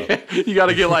kind of stuff. you got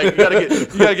to get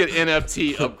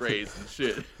NFT upgrades and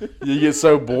shit. You get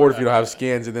so bored if you don't have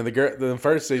skins. And then the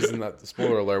first season,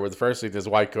 spoiler alert, with the first season, his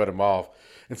wife cut him off,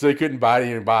 and so he couldn't buy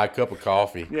a cup of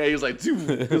coffee. Yeah, he was like,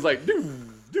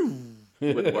 doo.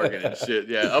 Wouldn't working and shit.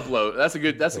 Yeah, Upload. That's a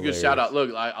good shout out.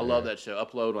 Look, I love that show.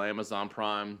 Upload on Amazon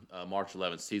Prime, March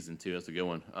 11th, season 2. That's a good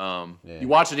one. You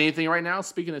watching anything right now?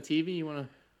 Speaking of TV, you want to?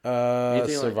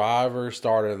 Survivor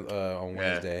started on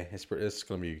Wednesday. It's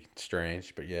gonna be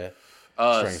strange, but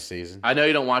strange season. I know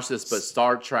you don't watch this, but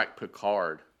Star Trek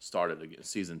Picard started again,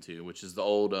 season 2, which is the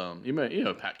old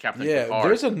Captain Picard.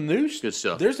 There's a new good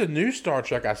stuff. There's a new Star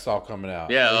Trek I saw coming out.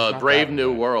 Yeah, Brave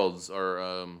New Worlds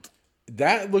or.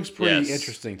 That looks pretty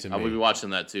interesting to me. I will be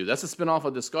watching that too. That's a spinoff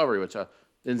of Discovery, which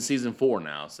in season 4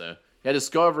 now. So yeah,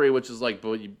 Discovery, which is like,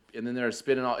 and then they're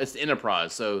spinning off. It's the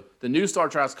Enterprise. So the new Star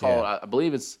Trek's called, I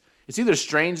believe it's either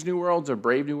Strange New Worlds or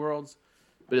Brave New Worlds,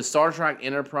 but it's Star Trek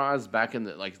Enterprise back in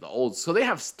the old. So they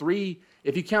have 3.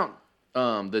 If you count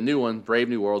the new one, Brave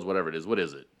New Worlds, whatever it is. What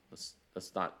is it?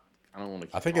 That's not. I don't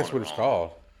want to. I think that's what it's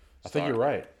called. I think you're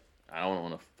right. I don't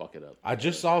want to fuck it up. I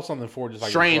just saw something for just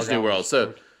like Strange New Worlds.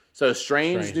 So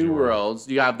Strange New Worlds,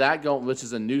 you have that going, which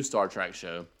is a new Star Trek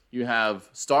show. You have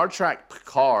Star Trek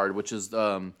Picard, which is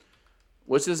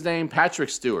what's his name? Patrick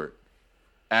Stewart.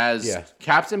 as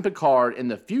Captain Picard in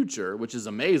the future, which is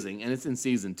amazing, and it's in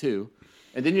season 2.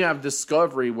 And then you have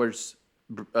Discovery, where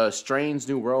Strange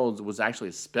New Worlds was actually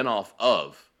a spinoff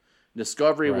of.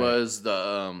 Discovery was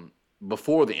the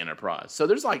before the Enterprise. So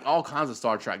there's like all kinds of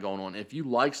Star Trek going on. If you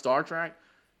like Star Trek,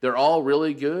 they're all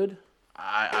really good.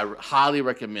 I highly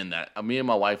recommend that. Me and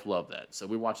my wife love that. So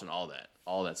we're watching all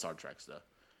that Star Trek stuff.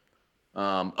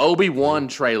 Obi-Wan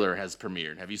trailer has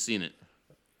premiered. Have you seen it?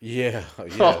 Yeah.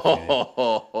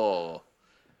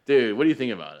 Dude, what do you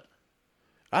think about it?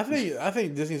 I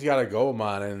think Disney's got a gold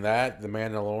mine in that, The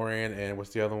Mandalorian, and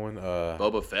what's the other one?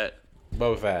 Boba Fett.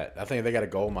 Boba Fett. I think they got a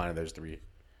gold mine in those 3.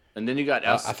 And then you got.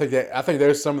 I think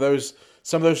there's some of those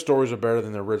stories are better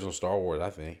than the original Star Wars. I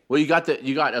think. Well, you got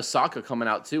Ahsoka coming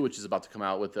out too, which is about to come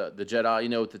out with the Jedi. You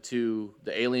know, with the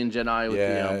alien Jedi with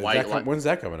the white. When's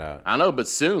that coming out? I know, but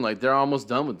soon. Like they're almost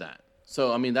done with that.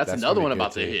 So I mean, that's another one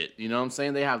about to hit. You know what I'm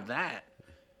saying? They have that.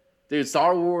 Dude,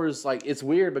 Star Wars, like, it's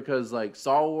weird because, like,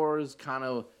 Star Wars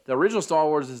the original Star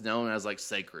Wars is known as, like,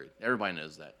 sacred. Everybody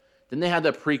knows that. Then they had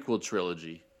the prequel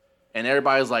trilogy, and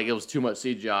everybody's like, it was too much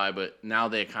CGI, but now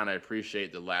they kind of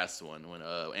appreciate the last one when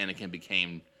Anakin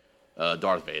became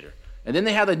Darth Vader. And then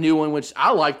they had the new one, which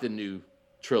I like the new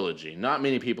trilogy. Not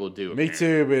many people do. Me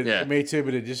too, but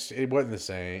it wasn't the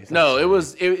same. No, it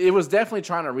was definitely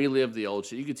trying to relive the old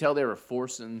shit. You could tell they were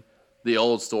forcing the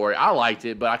old story. I liked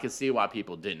it, but I could see why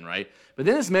people didn't, right? But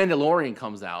then this Mandalorian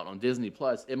comes out on Disney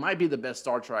Plus. It might be the best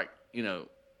Star Trek,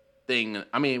 thing.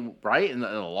 I mean, right in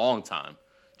a long time.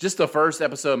 Just the first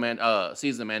episode,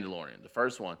 season of Mandalorian, the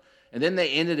first one, and then they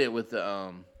ended it with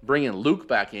bringing Luke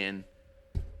back in,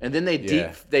 and then they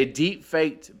deep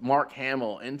faked Mark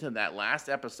Hamill into that last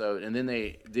episode, and then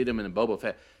they did him in a Boba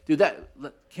Fett. Dude,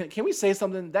 can we say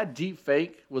something? That deep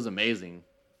fake was amazing.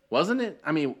 Wasn't it?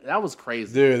 I mean, that was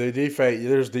crazy. Dude,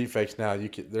 there's deep fakes now.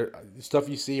 Stuff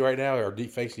you see right now are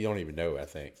deep fakes you don't even know, I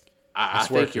think. I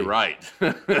think you're right.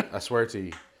 I swear to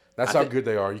you. That's how good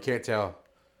they are. You can't tell.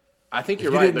 I think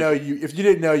you're right. If you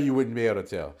didn't know, you wouldn't be able to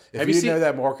tell. If you didn't know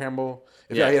that Mark Hamill,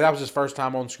 that was his first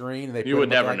time on screen, and they you would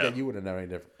never know. That, you wouldn't know any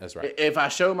different. That's right. If I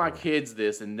show my kids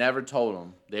this and never told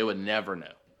them, they would never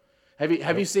know. Have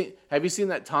you seen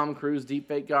that Tom Cruise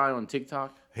deepfake guy on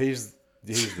TikTok? He's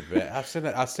the best.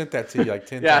 I sent that to you like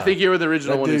 10 times. Yeah, I think you were the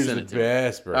original one who sent it to me.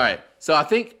 Best, bro. All right.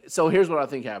 So here's what I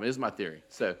think happened. This is my theory.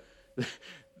 So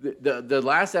the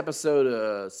last episode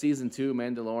of season 2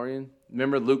 Mandalorian,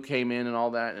 remember Luke came in and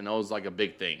all that, and that was like a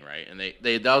big thing, right? And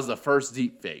that was the first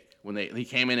deep fake when he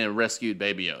came in and rescued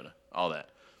Baby Yoda, all that.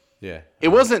 Yeah. It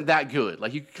wasn't that good.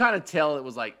 Like, you could kind of tell it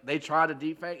was like they tried to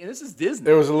deep fake, and this is Disney.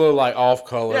 It was a little like off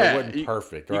color. Yeah, it wasn't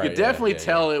perfect. You could definitely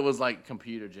tell it was like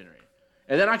computer generated.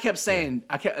 And then I kept saying,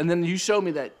 and then you showed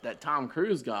me that Tom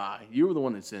Cruise guy. You were the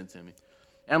one that sent it to me.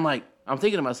 And I'm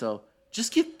thinking to myself,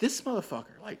 just get this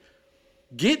motherfucker. Like,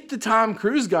 get the Tom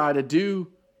Cruise guy to do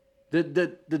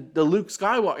the Luke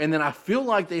Skywalker. And then I feel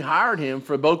like they hired him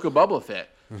for Boba Fett.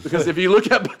 Because if you look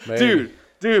at, dude,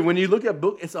 when you look at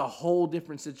book, it's a whole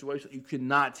different situation. You could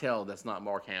not tell that's not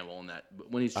Mark Hamill in that.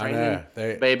 When he's training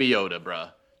Baby Yoda,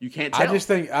 bruh. You can't tell. I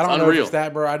don't know if it's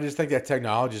that, bro. I just think that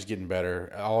technology is getting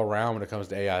better all around when it comes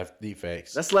to AI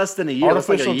deepfakes. That's less than a year. That's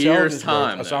like a year's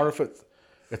time. It's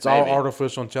all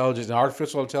artificial intelligence, and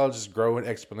artificial intelligence is growing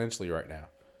exponentially right now.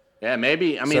 Yeah,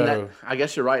 maybe. I mean, I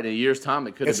guess you're right. In a year's time,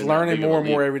 it could have been. It's learning more and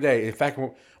more every day. In fact,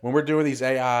 when we're doing these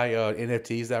AI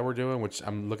NFTs that we're doing, which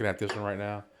I'm looking at this one right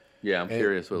now. Yeah, I'm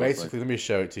curious what basically, let me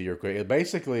show it to you real quick.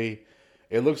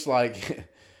 It looks like...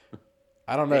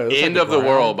 I don't know. End of the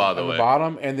world, by the way. At the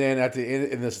bottom, and then at the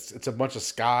end, it's a bunch of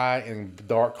sky and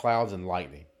dark clouds and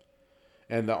lightning,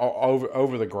 and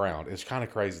over the ground. It's kind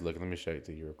of crazy looking. Let me show it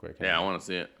to you real quick. Yeah, I want to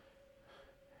see it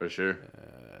for sure.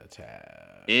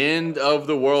 End of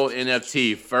the world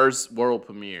NFT first world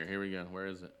premiere. Here we go. Where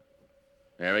is it?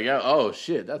 There we go. Oh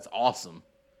shit, that's awesome.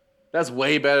 That's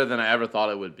way better than I ever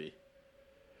thought it would be.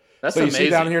 That's amazing. You see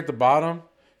down here at the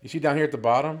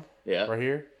bottom? Yeah. Right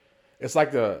here. It's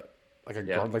like the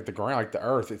ground, like the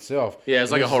earth itself. Yeah,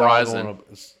 it's like a horizon.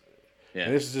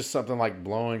 And this is just something like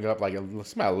blowing up, like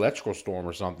it's an electrical storm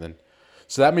or something.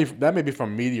 So that may be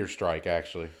from meteor strike,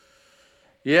 actually.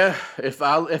 Yeah, if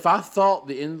I thought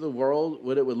the end of the world,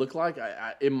 what it would look like,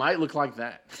 it might look like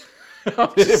that. It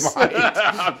might.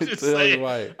 I'm just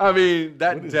saying. I mean,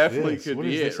 that definitely could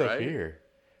be it, right? Up here?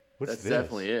 What's That's this?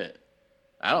 definitely it.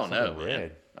 I don't know,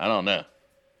 man. I don't know.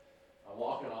 I'm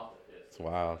walking off the piss. It's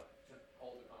wild.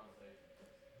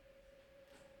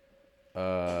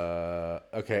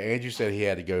 Okay, Andrew said he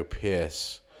had to go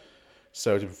piss.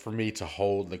 So for me to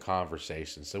hold the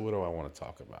conversation. So what do I want to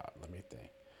talk about? Let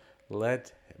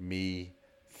me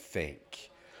think.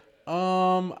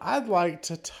 I'd like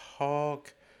to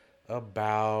talk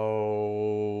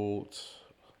about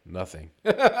nothing.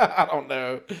 I don't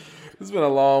know. It's been a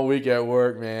long week at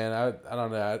work, man. I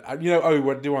don't know.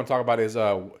 What I do want to talk about is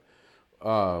we're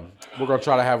gonna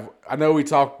try to have. I know we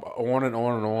talk on and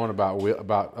on and on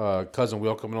about cousin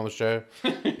Will coming on the show,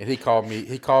 and he called me.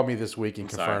 He called me this week and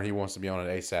confirmed he wants to be on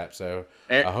it ASAP. So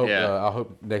I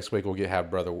hope next week we'll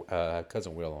have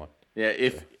cousin Will on. Yeah,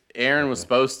 if Aaron was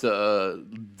supposed to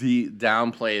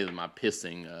downplay my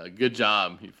pissing, good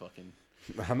job, you fucking.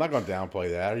 I'm not gonna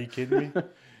downplay that. Are you kidding me?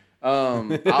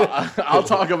 I'll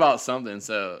talk about something.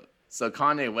 So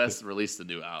Kanye West released a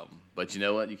new album, but you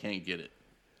know what? You can't get it.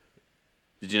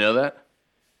 Did you know that?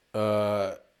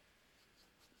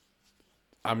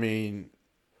 I mean,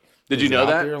 did you know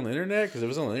that? There on the internet? Because if it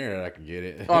was on the internet, I can get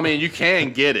it. Well, I mean, you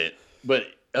can get it, but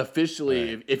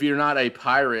officially, right. if you're not a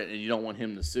pirate and you don't want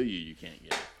him to sue you, you can't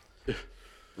get it.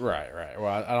 Right.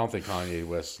 Well, I don't think Kanye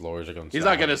West's lawyers are going to. He's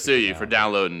not going to sue you for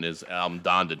downloading his album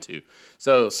Donda 2.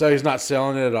 So he's not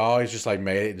selling it at all. He's just like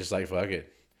made it, just like fuck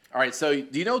it. All right. So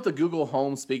do you know what the Google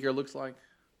Home speaker looks like?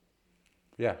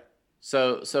 Yeah.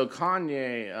 So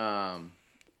Kanye,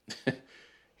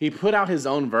 he put out his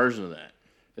own version of that.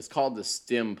 It's called the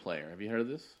Stem Player. Have you heard of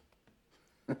this?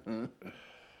 Have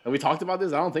we talked about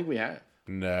this? I don't think we have.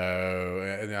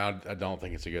 No, I don't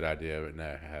think it's a good idea, but no,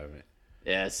 I haven't.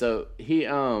 Yeah, so he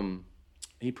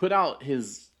put out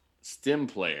his Stem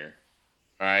Player,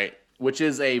 all right, which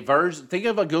is a version. Think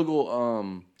of a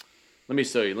Google. Let me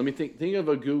show you. Let me think of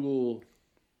a Google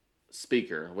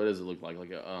speaker. What does it look like?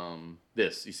 Like a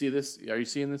this. You see this? Are you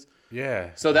seeing this? Yeah.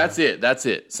 So that's it. That's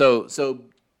it. So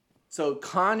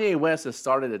Kanye West has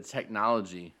started a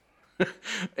technology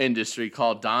industry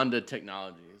called Donda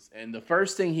Technologies, and the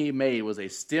first thing he made was a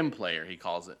Stem Player. He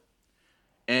calls it.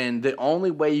 And the only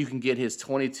way you can get his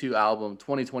 2022 album,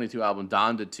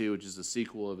 Donda 2, which is the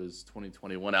sequel of his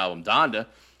 2021 album, Donda,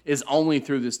 is only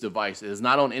through this device. It is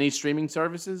not on any streaming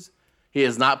services. He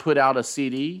has not put out a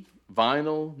CD,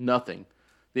 vinyl, nothing.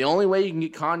 The only way you can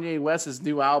get Kanye West's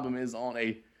new album is on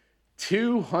a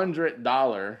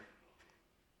 $200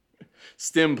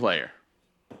 Stem Player.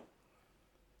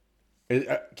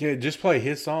 Can it just play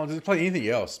his song? Does it play anything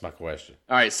else? Is my question.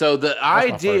 All right, so the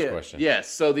idea, my first question. Yes.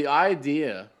 So the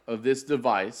idea of this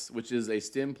device, which is a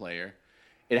Stem Player,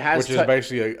 it has which is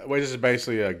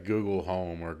basically a Google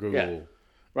Home or Google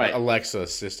Alexa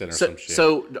assistant or some shit.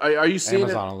 So are you seeing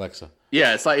Amazon Alexa?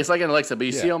 Yeah, it's like an Alexa, but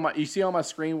you see on my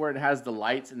screen where it has the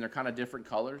lights and they're kind of different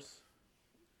colors.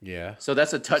 Yeah. So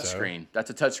that's a touch screen. That's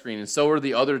a touch screen, and so are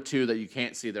the other two that you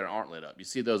can't see that aren't lit up. You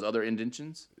see those other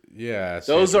indentions? Yeah,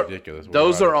 those are ridiculous.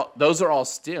 Those are all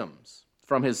stems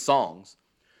from his songs.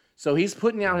 So he's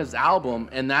putting out his album,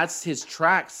 and that's his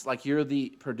tracks. Like, you're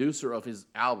the producer of his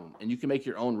album, and you can make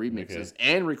your own remixes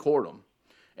and record them,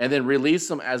 and then release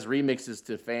them as remixes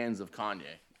to fans of Kanye.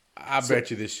 I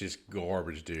bet you this shit's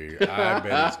garbage, dude. I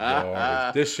bet it's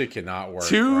garbage. This shit cannot work.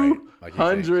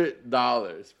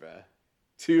 $200, bro.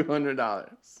 $200.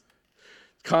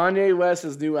 Kanye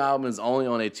West's new album is only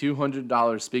on a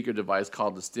 $200 speaker device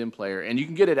called the Stem Player, and you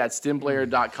can get it at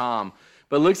stemplayer.com.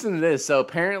 But listen to this. So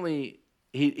apparently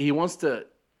he wants to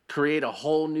create a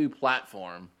whole new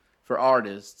platform for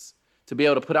artists to be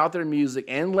able to put out their music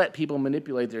and let people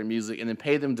manipulate their music and then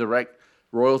pay them direct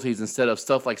royalties instead of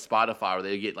stuff like Spotify where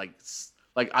they get like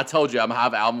I told you, I'm gonna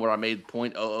have an album where I made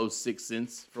 0.006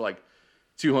 cents for like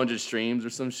 200 streams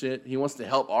or some shit. He wants to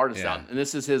help artists out, and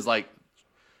this is his like.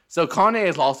 So Kanye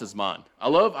has lost his mind. I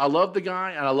love the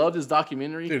guy, and I love his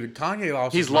documentary. Dude, Kanye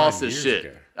lost. He's lost his shit.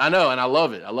 Ago. I know, and I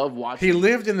love it. I love watching. He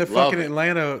lived in the fucking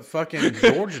Atlanta fucking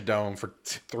Georgia Dome for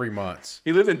 3 months.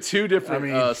 He lived in 2 different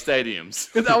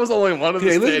stadiums. That was only one of the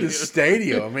stadiums. He lived in the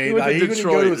stadium. I mean, he wouldn't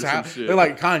go to his house. They're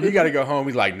like, Kanye, you got to go home.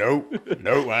 He's like, nope,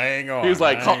 I ain't going. He was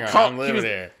like, I'm living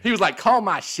there. He was like, call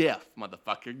my chef,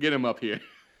 motherfucker. Get him up here.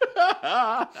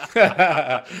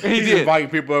 He's inviting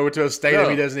people over to a stadium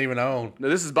he doesn't even own. No,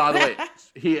 this is, by the way,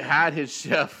 he had his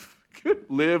chef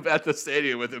live at the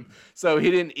stadium with him, so he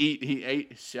didn't eat. He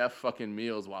ate chef fucking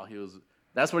meals while he was.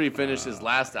 That's where he finished his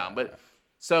last album. But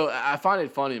so I find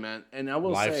it funny, man. And I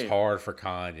will say, life's hard for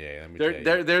Kanye. Let me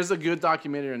tell you. There's a good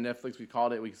documentary on Netflix. We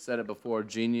called it. We said it before.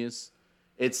 Genius.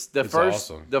 It's first.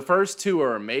 Awesome. The first 2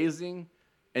 are amazing,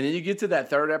 and then you get to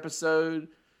that 3rd episode.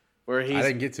 Where I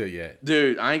didn't get to it yet.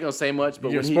 Dude, I ain't going to say much. But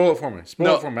spoil it for me.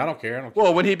 Spoil it for me. I don't care.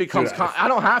 Well, when he becomes... I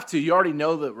don't have to. You already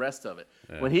know the rest of it.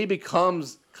 Yeah. When he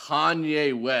becomes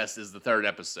Kanye West is the 3rd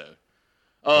episode.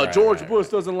 George Bush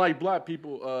doesn't like black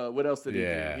people. What else did he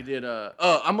do? He did... I'm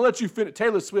going to let you finish.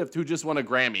 Taylor Swift, who just won a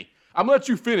Grammy. I'm going to let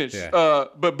you finish. Yeah.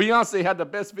 But Beyonce had the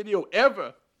best video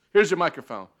ever. Here's your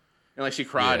microphone. And like she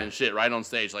cried and shit right on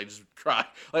stage, like just cry,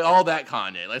 like all that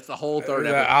Kanye. That's the whole third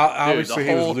episode. Obviously,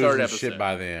 he was losing his shit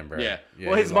by then, bro. Yeah.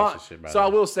 Well, his mom. So I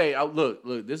will say, look,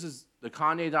 this is the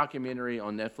Kanye documentary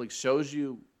on Netflix shows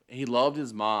you he loved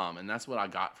his mom, and that's what I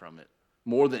got from it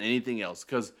more than anything else.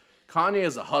 Because Kanye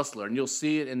is a hustler, and you'll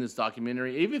see it in this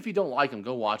documentary. Even if you don't like him,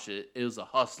 go watch it. It was a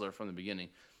hustler from the beginning.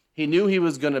 He knew he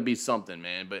was gonna be something,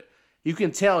 man, but you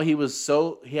can tell he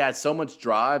had so much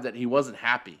drive that he wasn't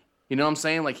happy. You know what I'm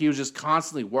saying? Like, he was just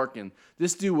constantly working.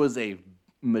 This dude was a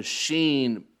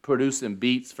machine producing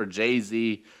beats for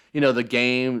Jay-Z, The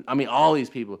Game. I mean, all these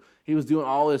people. He was doing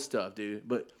all this stuff, dude.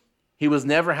 But he was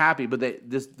never happy. But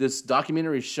this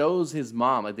documentary shows his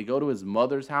mom. Like, they go to his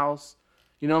mother's house.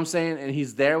 You know what I'm saying? And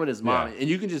he's there with his mom. Yeah. And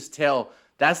you can just tell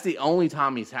that's the only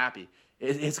time he's happy.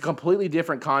 It's a completely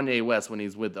different Kanye West when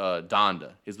he's with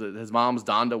Donda. His mom's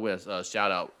Donda West.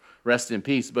 Shout out. Rest in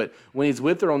peace. But when he's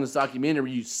with her on this documentary,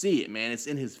 you see it, man. It's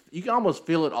in his. You can almost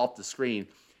feel it off the screen.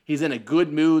 He's in a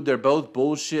good mood. They're both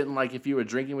bullshitting like if you were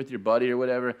drinking with your buddy or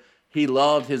whatever. He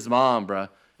loved his mom, bro.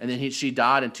 And then she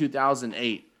died in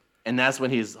 2008, and that's when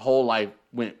his whole life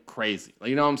went crazy. Like,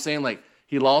 you know what I'm saying? Like,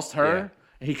 he lost her.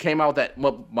 Yeah. He came out with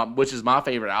that, which is my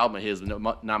favorite album of his.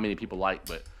 Not many people like,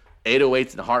 but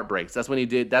 808s and Heartbreaks. That's when he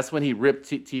did. That's when he ripped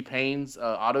T-Pain's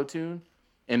auto tune.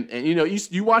 And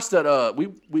you watched that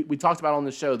we talked about on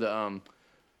the show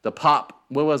the pop,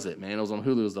 what was it, man? It was on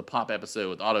Hulu. It was the pop episode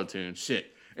with auto-tune.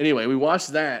 Shit. Anyway, we watched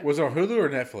that. Was it on Hulu or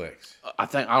Netflix? I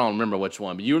don't remember which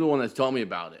one, but you were the one that told me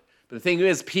about it. But the thing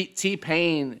is,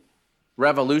 T-Pain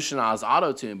revolutionized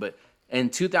auto-tune, but in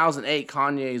 2008,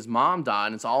 Kanye's mom died,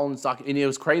 and it's all in this documentary. And it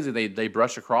was crazy. They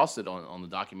brush across it on the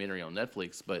documentary on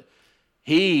Netflix, but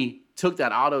he took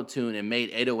that auto-tune and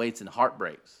made 808s and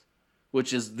Heartbreaks,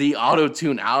 which is the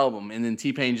auto-tune album, and then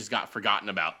T-Pain just got forgotten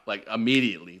about, like,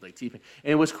 immediately. Like, T-Pain.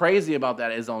 And what's crazy about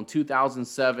that is on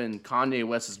 2007 Kanye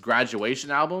West's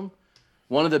Graduation album,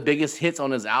 one of the biggest hits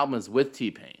on his album is with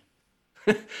T-Pain.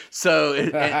 So,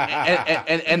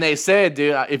 and they said,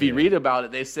 dude, if you read about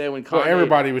it, they said when Kanye... Well,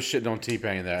 everybody was shitting on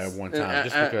T-Pain that at one time,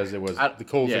 just because it was the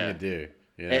cool thing to do.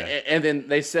 Yeah. And then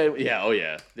they said,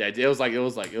 it was like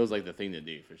the thing to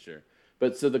do, for sure.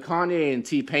 But so the Kanye and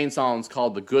T-Pain song is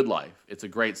called The Good Life. It's a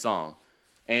great song.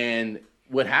 And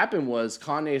what happened was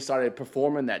Kanye started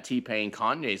performing that T-Pain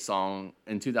Kanye song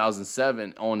in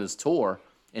 2007 on his tour.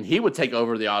 And he would take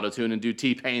over the auto-tune and do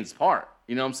T-Pain's part.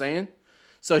 You know what I'm saying?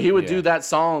 So he would do that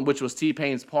song, which was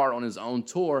T-Pain's part on his own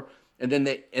tour. And then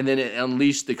it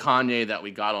unleashed the Kanye that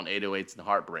we got on 808s and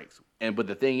Heartbreaks. But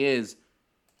the thing is,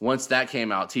 once that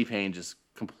came out, T-Pain just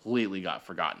completely got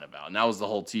forgotten about. And that was the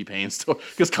whole T-Pain story.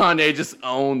 Because Kanye just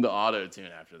owned the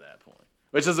auto-tune after that point.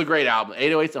 Which is a great album.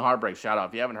 808s and Heartbreak, shout out.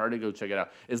 If you haven't heard it, go check it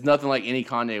out. It's nothing like any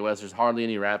Kanye West. There's hardly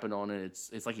any rapping on it.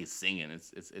 It's like he's singing.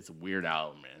 It's a weird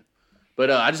album, man.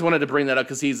 But I just wanted to bring that up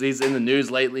because he's in the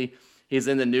news lately. He's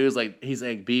in the news, like, he's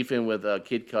like beefing with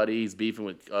Kid Cudi. He's beefing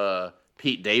with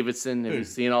Pete Davidson. Have you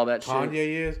seen all that Kanye shit?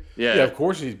 is? Yeah, of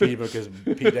course he's beefing because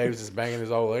Pete Davidson's banging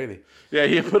his old lady. Yeah,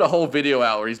 he put a whole video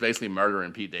out where he's basically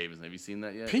murdering Pete Davidson. Have you seen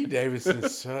that yet? Pete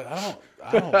Davidson's I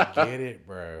don't get it,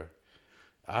 bro.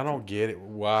 I don't get it.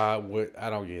 Why? What? I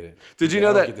don't get it. Did you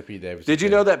know that? Get the Pete Davidson did you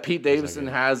know that Pete Davidson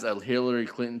has a Hillary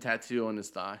Clinton tattoo on his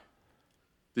thigh?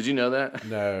 Did you know that?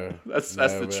 No. That's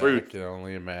the truth. I can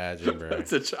only imagine, bro.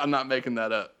 I'm not making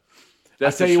that up. I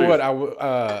tell you what,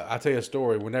 I'll tell you a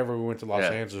story. Whenever we went to Los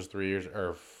Angeles 3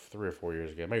 or 4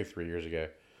 years ago, maybe 3 years ago,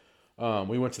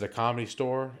 we went to the Comedy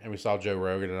Store and we saw Joe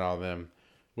Rogan and all them,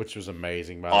 which was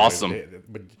amazing. Awesome.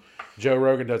 But Joe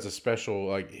Rogan does a special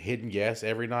like hidden guest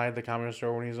every night at the Comedy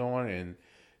Store when he's on, and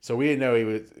so we didn't know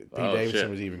Pete Davidson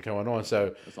was even coming on.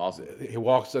 So that's awesome. He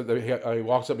walks up.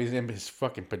 He's in his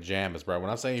fucking pajamas, bro. When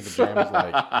I say pajamas,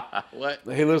 like what?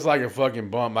 He looks like a fucking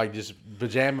bum, like just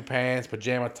pajama pants,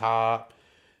 pajama top,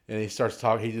 and he starts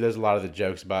talking. He does a lot of the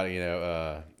jokes about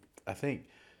I think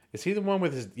is he the one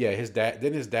with his dad?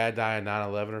 Didn't his dad die in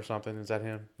 9/11 or something? Is that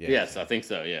him? Yeah. Yes, I think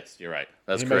so. Yes, you're right.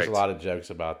 That's correct. He makes a lot of jokes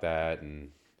about that,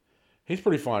 and he's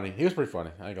pretty funny. He was pretty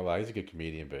funny. I ain't gonna lie. He's a good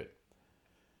comedian, but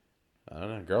I don't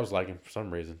know. Girls like him for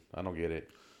some reason. I don't get it.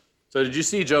 So did you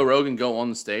see Joe Rogan go on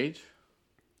the stage?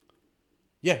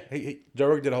 Yeah, Joe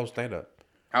Rogan did a whole stand-up.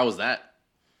 How was that?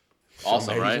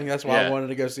 Awesome, right? That's why I wanted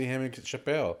to go see him and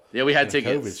Chappelle. Yeah, we had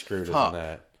tickets. COVID screwed us on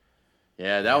that.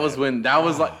 Yeah, that was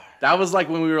like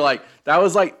when we were like,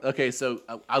 okay, so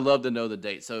I love to know the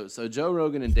date. So Joe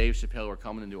Rogan and Dave Chappelle were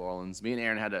coming to New Orleans. Me and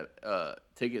Aaron had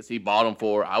tickets. He bought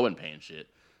them I wasn't paying shit,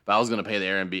 but I was going to pay the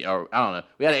Airbnb, or I don't know.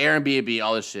 We had an Airbnb,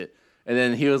 all this shit. And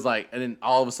then he was like, and then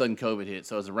all of a sudden COVID hit.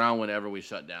 So it was around whenever we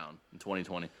shut down in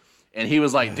 2020. And he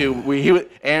was like, dude,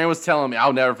 Aaron was telling me,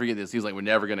 I'll never forget this. He was like, we're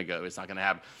never going to go. It's not going to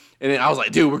happen. And then I was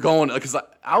like, dude, we're going. Because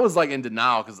I was like in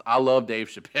denial because I love Dave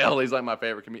Chappelle. He's like my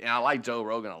favorite comedian. And I like Joe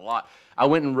Rogan a lot. I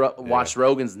went and watched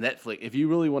Rogan's Netflix. If you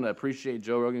really want to appreciate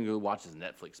Joe Rogan, go watch his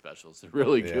Netflix specials. They're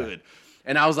really good.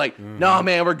 And I was like, no,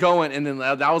 man, we're going. And then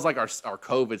that was like our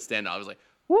COVID stand-up. I was like,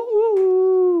 woo, woo,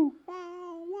 woo,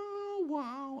 wow, wow,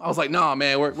 wow. I was like, nah,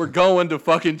 man, we're going to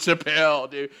fucking Chappelle,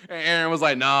 dude. And Aaron was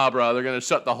like, nah, bro, they're going to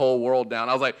shut the whole world down.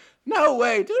 I was like, no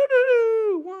way.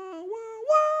 Doo-doo-doo-doo. Wow, wow,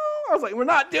 wow. I was like, we're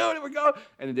not doing it. We're going.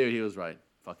 And dude, he was right.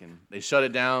 Fucking, they shut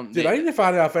it down. Dude, I need to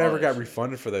find out if I ever got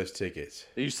refunded for those tickets.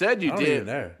 You said you did. I don't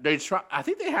even know. I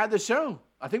think they had the show.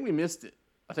 I think we missed it.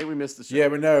 I think we missed the show. Yeah,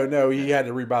 but no, you had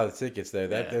to rebuy the tickets though.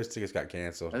 Those tickets got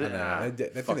canceled. I know. I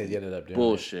think they ended up doing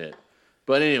bullshit.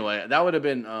 But anyway, that would have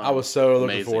been. I was so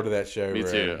looking forward to that show. Me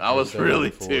bro. too. I was so really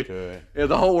too. Yeah,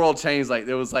 the whole world changed. Like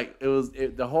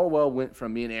the whole world went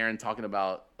from me and Aaron talking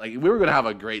about like we were gonna have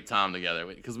a great time together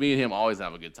because me and him always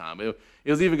have a good time. It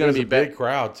was even gonna be a big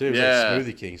crowd too. Yeah, like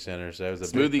Smoothie King Center. So it was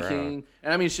a Smoothie big crowd. King,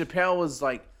 and I mean Chappelle was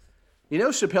like. You know,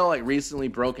 Chappelle like recently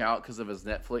broke out because of his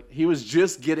Netflix. He was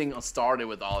just getting started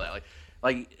with all that.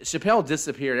 Like Chappelle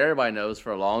disappeared. Everybody knows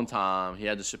for a long time. He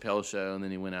had the Chappelle show, and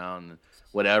then he went out and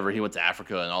whatever. He went to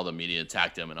Africa, and all the media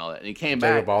attacked him and all that. And he came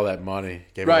back. Gave up all that money.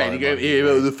 He gave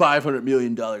the $500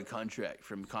 million contract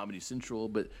from Comedy Central.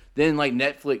 But then like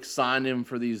Netflix signed him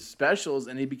for these specials,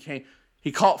 and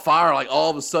he caught fire like all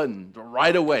of a sudden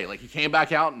right away. Like he came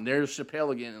back out, and there's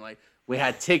Chappelle again, and like we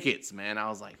had tickets, man. I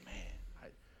was like, man.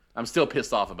 I'm still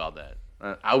pissed off about that.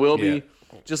 I will be,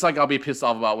 just like I'll be pissed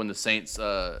off about when the Saints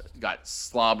got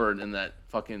slobbered in that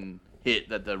fucking hit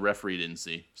that the referee didn't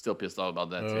see. Still pissed off about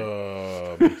that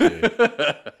too.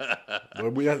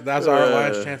 Me too. That's our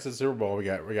last chance at the Super Bowl. We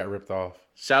got ripped off.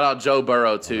 Shout out Joe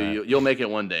Burrow too. You'll make it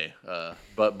one day,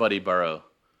 Buddy Burrow.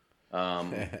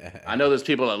 I know there's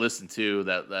people that listen to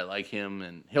that like him,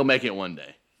 and he'll make it one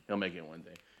day.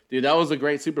 Dude, that was a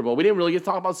great Super Bowl. We didn't really get to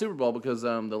talk about Super Bowl because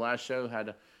the last show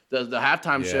had. The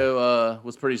halftime show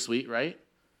was pretty sweet, right?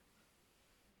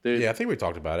 Dude. Yeah, I think we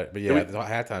talked about it, but the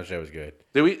halftime show was good.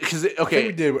 Did we? Because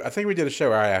I think we did a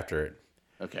show right after it.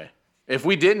 Okay. If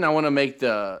we didn't, I want to make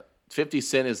the 50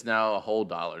 cent is now a whole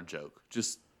dollar joke.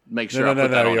 Just make sure I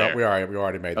put that on there. We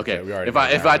already made the joke.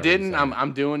 If I didn't,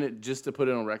 I'm doing it just to put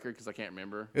it on record because I can't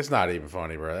remember. It's not even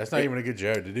funny, bro. That's not even a good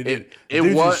joke. The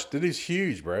dude's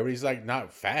huge, bro. But he's like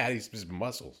not fat. He's just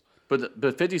muscles.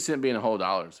 But 50 cent being a whole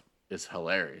dollar is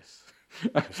hilarious.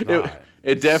 It's not.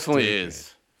 It definitely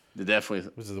is. It definitely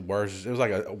is. This is the worst. It was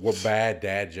like a bad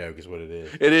dad joke is what it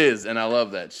is. It is, and I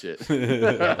love that shit.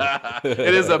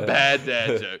 It is a bad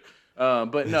dad joke.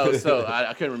 But no, so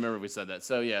I couldn't remember if we said that.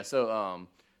 So yeah,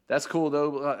 that's cool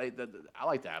though. I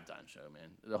like the halftime show, man.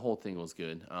 The whole thing was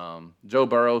good. Joe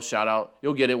Burrow, shout out.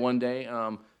 You'll get it one day.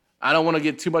 I don't want to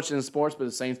get too much into sports, but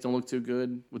the Saints don't look too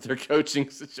good with their coaching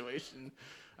situation.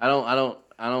 I don't.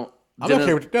 I'm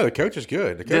okay with the coach is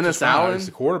good. The coach Dennis is Allen. It's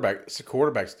the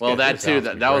quarterback's. Well, that too.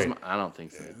 That was. I don't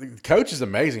think so. The coach is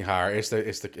amazing hire. It's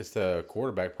the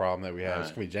quarterback problem that we have. Right.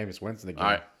 It's gonna be Jameis Winston again.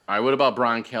 All right. What about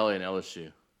Brian Kelly and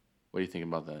LSU? What do you think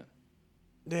about that?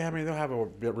 Yeah, I mean they'll have a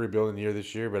rebuilding year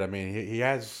this year, but I mean he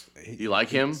has. You like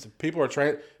him? People are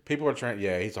trying.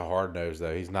 Yeah, he's a hard nose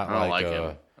though. He's not. I don't like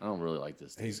him. I don't really like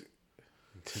this.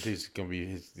 He's gonna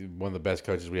be one of the best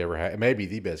coaches we ever had. Maybe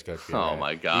the best coach. Oh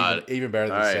my God! Even better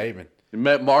than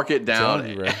Saban. Mark it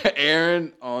down.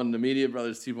 Aaron on the Media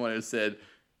Brothers 2.0 said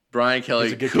Brian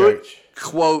Kelly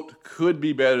could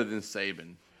be better than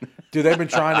Saban. Dude, they've been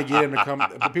trying to get him to come.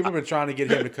 People have been trying to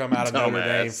get him to come out of Notre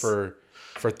Dame for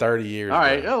 30 years. All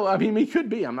right. Oh, I mean, he could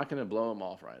be. I'm not going to blow him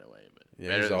off right away. But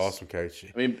yeah, he's an awesome coach.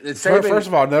 I mean, first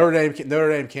of all, Notre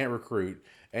Dame can't recruit.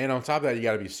 And on top of that, you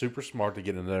got to be super smart to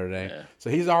get into Notre Dame. Yeah. So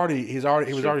he was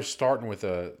already starting with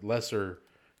a lesser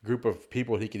group of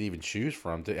people he could even choose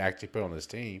from to actually put on his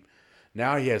team.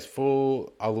 Now he has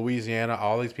full Louisiana.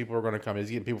 All these people are going to come. He's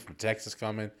getting people from Texas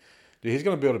coming. Dude, he's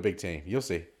going to build a big team. You'll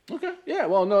see. Okay. Yeah.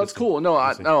 Well, no, it's cool. No,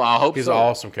 I hope he's so. He's an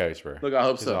awesome coach, bro. Look, I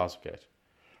hope so. He's an awesome coach.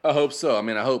 I hope so. I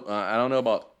mean, I hope. I don't know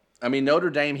about. I mean, Notre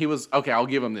Dame. He was okay. I'll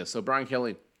give him this. So Brian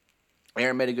Kelly,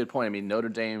 Aaron made a good point. I mean, Notre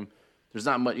Dame. There's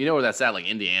not much. You know where that's at, like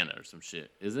Indiana or some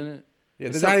shit, isn't it? Yeah,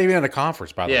 they're not even in a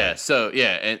conference, by the way. Yeah, so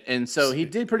and so he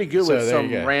did pretty good with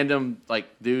some random like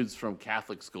dudes from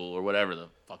Catholic school or whatever the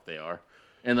fuck they are.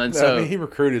 And then I mean, he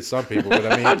recruited some people, but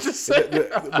I mean, I'm just saying.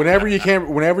 whenever you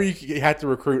have to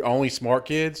recruit only smart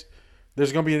kids,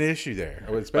 there's going to be an issue there,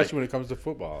 especially when it comes to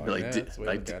football.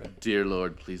 Dear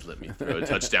Lord, please let me throw a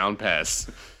touchdown pass.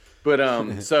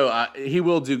 But so he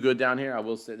will do good down here. I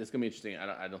will say this is gonna be interesting.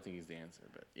 I don't think he's the answer,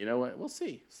 but you know what? We'll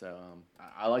see. So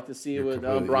I like to see what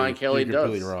Brian Kelly does.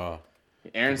 Completely wrong.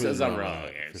 Aaron says I'm wrong.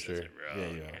 For sure. Yeah,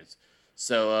 you are.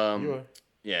 So You are.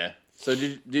 yeah. So do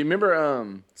you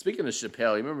remember? Speaking of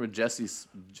Chappelle, you remember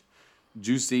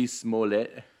Juicy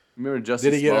Smollett? Remember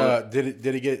Justice? Did he get?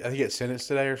 Did he get? I think he get sentenced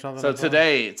today or something. So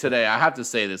today, I have to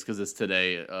say this because it's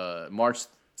today, March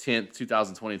 10th,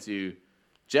 2022.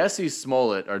 Jesse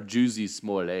Smollett, or Juicy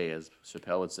Smollett, as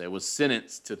Chappelle would say, was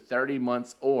sentenced to 30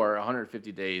 months or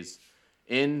 150 days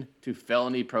into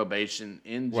felony probation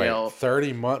in jail. Wait,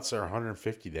 30 months or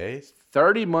 150 days?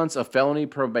 30 months of felony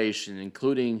probation,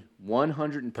 including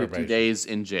 150 days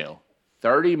in jail.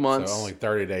 30 months. So only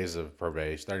 30 days of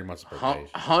probation, 30 months of probation.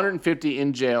 150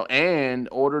 in jail and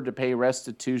ordered to pay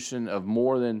restitution of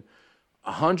more than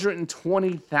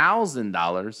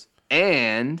 $120,000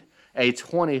 and a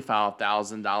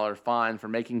 $25,000 fine for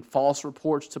making false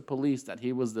reports to police that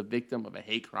he was the victim of a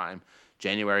hate crime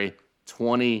January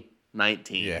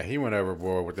 2019. Yeah, he went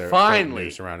overboard with that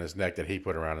noose around his neck that he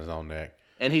put around his own neck.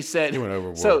 And he said he went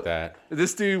overboard with that.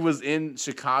 This dude was in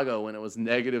Chicago when it was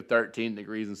negative 13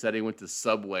 degrees and said he went to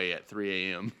Subway at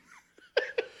 3 a.m.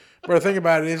 Bro, the thing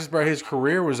about it is, bro, his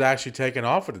career was actually taking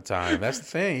off at the time. That's the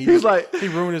thing. He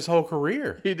ruined his whole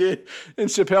career. He did. And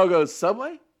Chappelle goes,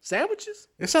 Subway? Sandwiches?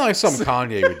 It sounds like something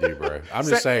Kanye would do, bro. I'm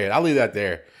just saying. I'll leave that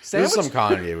there. This is something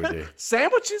Kanye would do.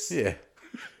 Sandwiches? Yeah.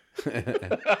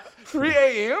 3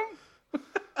 a.m.?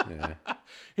 Yeah.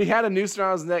 He had a noose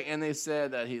around his neck, and they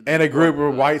said that he... And a group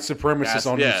of white supremacists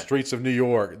on the streets of New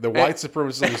York. The white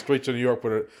supremacists on the streets of New York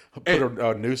put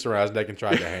a noose around his neck and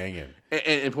tried to hang him.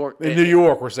 In New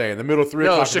York, we're saying. The middle 3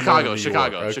 o'clock. No,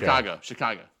 Chicago.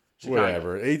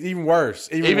 Whatever. Even worse.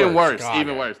 Even worse.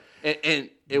 And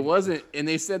it wasn't... And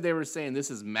they said they were saying this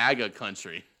is MAGA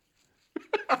country.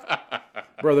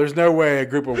 Bro, there's no way a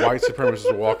group of white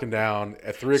supremacists are walking down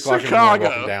at 3 o'clock in the morning,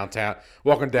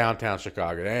 walking downtown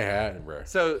Chicago. They ain't happening, bro.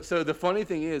 So the funny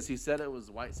thing is, he said it was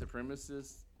white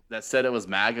supremacists that said it was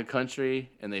MAGA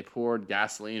country, and they poured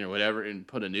gasoline or whatever and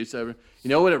put a noose over. You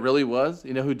know what it really was?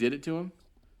 You know who did it to him?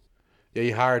 Yeah,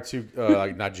 he hired two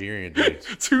Nigerian dudes.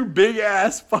 Two big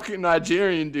ass fucking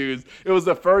Nigerian dudes. It was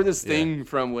the furthest thing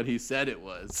from what he said it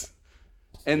was.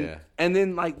 And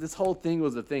then like this whole thing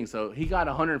was a thing. So he got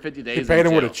 150 days. He paid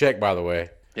him with a check, by the way.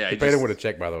 Yeah, he paid him with a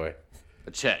check, by the way.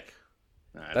 A check.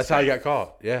 That's how he got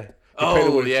caught. Yeah.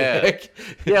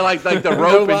 Yeah, like the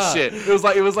rope and shit. It was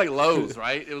like Lowe's,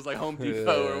 right? It was like Home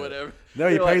Depot or whatever. No,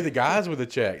 he paid the guys with a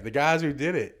check. The guys who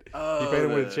did it. He paid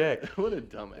them with a check. What a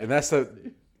dumbass.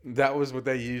 And that was what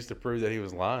they used to prove that he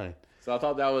was lying. So I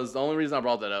thought that was the only reason I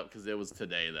brought that up because it was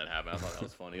today that happened. I thought that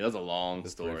was funny. That was a long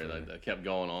story that kept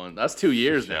going on. That's 2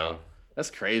 years now. That's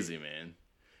crazy, man.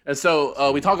 And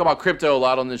so we talk about crypto a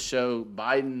lot on this show.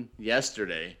 Biden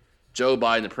yesterday, Joe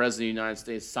Biden, the president of the United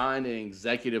States, signed an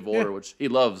executive order, which he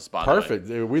loves, by the way. Perfect.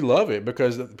 We love it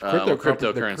because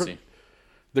cryptocurrency.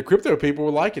 The crypto people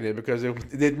were liking it because it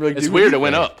didn't really do anything. It's weird it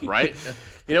went up, right?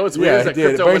 You know what's weird is that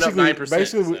crypto went up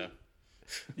 9%.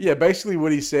 Yeah, basically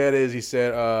what he said is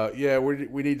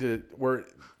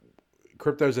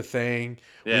crypto's a thing.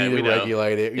 Yeah, we need to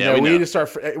regulate it. We need to start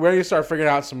figuring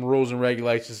out some rules and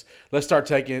regulations. Let's get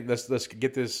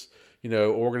this,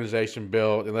 organization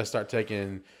built, and let's start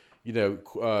taking,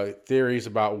 theories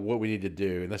about what we need to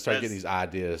do, and let's start getting these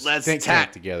ideas. Let's think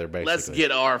together, basically. Let's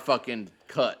get our fucking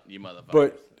cut, you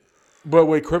motherfuckers. But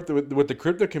what the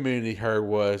crypto community heard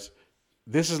was,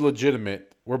 this is legitimate.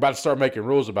 We're about to start making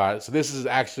rules about it, so this is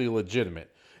actually legitimate.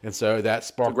 And so that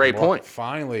sparked a great point.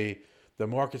 Finally, the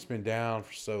market's been down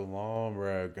for so long,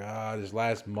 bro. God, this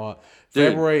last month,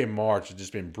 February and March have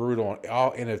just been brutal on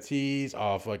all NFTs,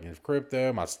 all fucking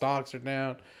crypto. My stocks are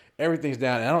down. Everything's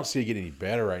down. And I don't see it getting any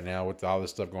better right now with all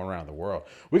this stuff going around the world.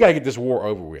 We got to get this war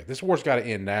over with. This war's got to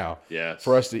end now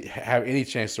for us to have any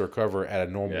chance to recover at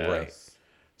a normal rate.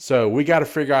 So we got to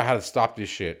figure out how to stop this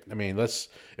shit. I mean,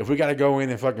 if we got to go in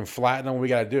and fucking flatten them, we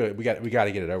got to do it. We got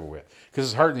to get it over with because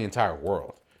it's hurting the entire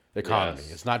world, the economy.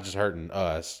 It's not just hurting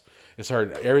us. It's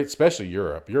hurting especially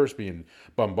Europe. Europe's being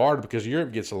bombarded because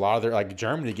Europe gets a lot of their,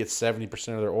 Germany gets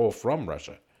 70% of their oil from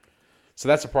Russia. So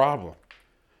that's a problem.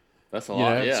 That's a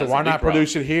lot. So why not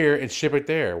produce it here and ship it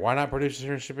there? Why not produce it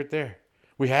here and ship it there?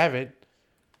 We have it.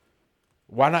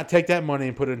 Why not take that money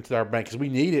and put it into our bank? Because we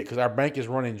need it because our bank is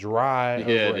running dry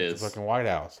over at the fucking White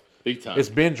House. Big time. It's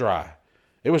been dry.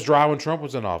 It was dry when Trump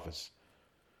was in office.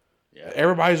 Yeah.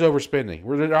 Everybody's overspending.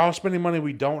 They're all spending money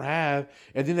we don't have,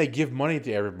 and then they give money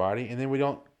to everybody, and then we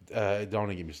don't. Don't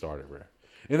even get me started, bro.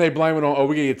 And they blame it on,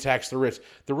 we got to tax the rich.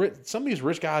 Some of these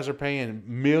rich guys are paying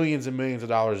millions and millions of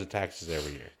dollars of taxes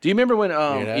every year. Do you remember when? Do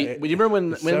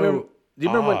you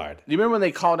remember when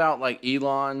they called out like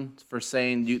Elon for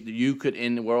saying you could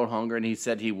end world hunger, and he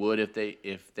said he would if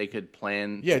they could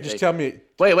plan? Yeah, just tell me.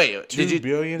 Wait. $2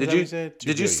 billion?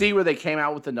 Did you see where they came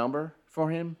out with the number for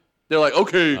him? They're like,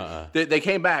 okay. They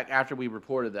came back after we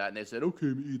reported that, and they said, okay,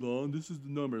 Elon, this is the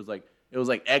number. It was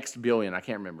like X billion. I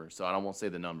can't remember, so I won't say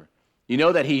the number. You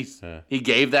know that he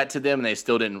gave that to them, and they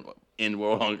still didn't end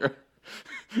world hunger.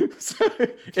 So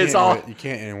you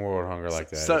can't end world hunger like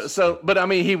that. But I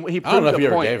mean, he proved I don't know if the he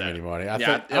ever point gave there. him any money. I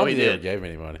think he ever gave him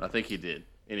any money. I think he did.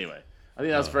 Anyway, I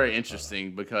think that's very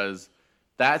interesting because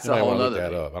that's a whole other thing.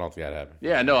 I don't think that happened.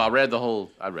 Yeah, no, I read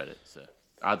it, so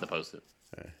I had to post it.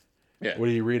 Yeah. What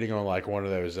are you reading on like one of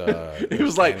those? It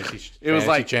was like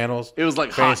channels. It was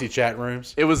like fancy chat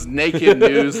rooms. It was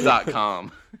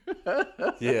nakednews.com.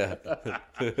 Yeah.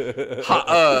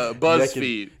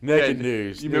 BuzzFeed. Naked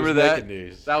News. You remember that? Naked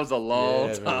News. That was a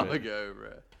long time ago,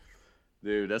 bro.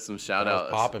 Dude, that's some shout outs.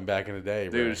 Popping back in the day,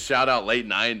 bro. Dude, shout out late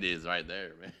 90s right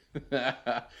there, man.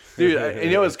 Dude, and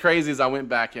you know what's crazy is I went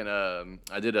back and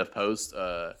I did a post.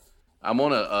 I'm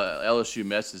on a LSU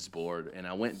message board, and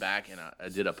I went back and I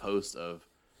did a post of,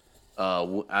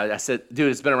 I said,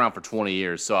 dude, it's been around for 20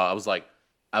 years. So I was like,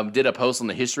 I did a post on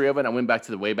the history of it. I went back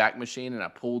to the Wayback Machine, and I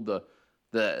pulled the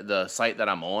site that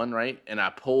I'm on, right? And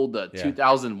I pulled the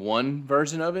 2001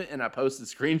 version of it, and I posted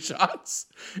screenshots.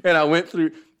 And I went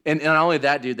through, and not only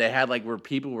that, dude, they had like where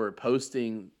people were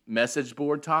posting message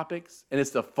board topics, and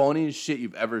it's the funniest shit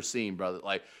you've ever seen, brother.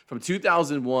 Like from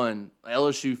 2001,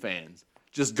 LSU fans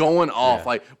just going off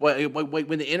like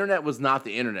when the internet was not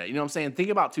the internet. You know what I'm saying? Think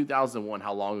about 2001,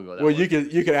 how long ago that was. You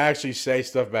could actually say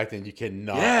stuff back then you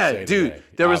cannot say dude. Today.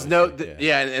 There was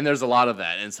and there's a lot of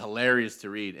that, and it's hilarious to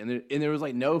read. And there was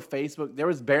like no Facebook. There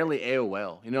was barely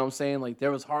AOL. You know what I'm saying? Like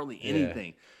there was hardly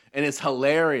anything. And it's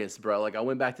hilarious, bro. Like I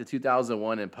went back to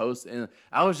 2001 and posted, and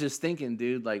I was just thinking,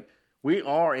 dude, like we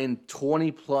are in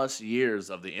 20 plus years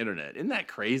of the internet. Isn't that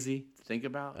crazy? Think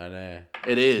about. I know.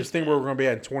 It is. Just think we're going to be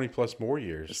at 20 plus more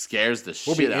years. It scares the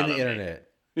we'll shit be out in of the internet.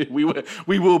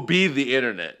 We will be the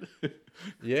internet.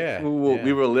 Yeah.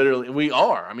 We will literally. We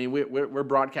are. I mean, we're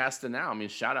broadcasting now. I mean,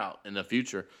 shout out in the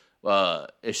future. A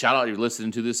shout out. You're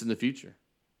listening to this in the future,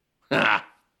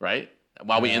 right?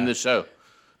 While we end this show.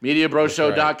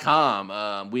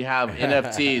 MediaBroShow.com. We have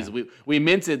NFTs. We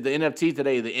minted the NFT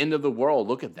today. The End of the World.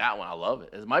 Look at that one. I love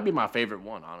it. It might be my favorite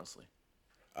one, honestly.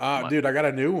 Dude, I got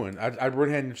a new one. I went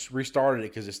ahead and restarted it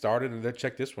because it started, and then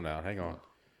check this one out. Hang on.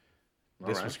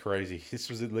 This was crazy. This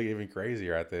was even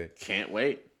crazier, I think. Can't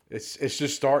wait. It's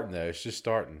just starting though. It's just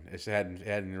starting. It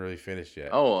hadn't really finished yet.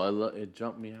 Oh, it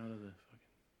jumped me out of the fucking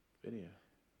video.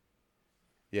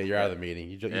 Yeah, you're out of the meeting.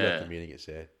 You left the meeting. It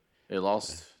said it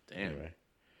lost. Damn. Anyway,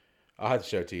 I'll have to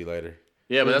show it to you later.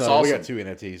 Yeah, but that's awesome. We got two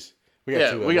NFTs. We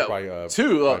got two. We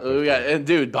got and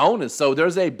dude, bonus. So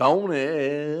there's a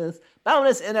bonus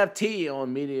NFT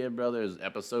on Media Brothers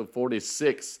episode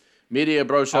 46.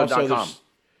 MediaBroShow.com.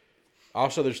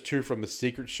 Also, there's two from the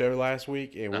Secret Show last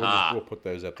week, and we'll put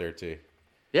those up there too.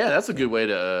 Yeah, that's a good way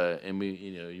to. And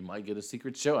you might get a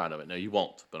secret show out of it. No, you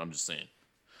won't. But I'm just saying.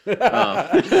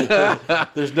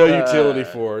 There's no utility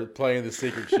for playing the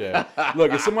Secret Show.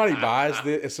 Look, if somebody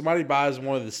buys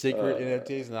one of the secret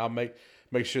NFTs, and I'll make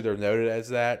sure they're noted as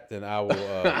that, then I will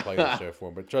play the show for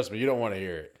them. But trust me, you don't want to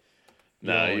hear it.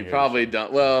 No, you probably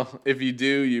don't. Well, if you do,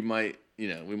 you might.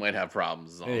 We might have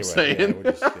problems. Is all I'm saying.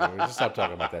 We'll just stop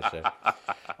talking about that shit.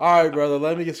 All right, brother.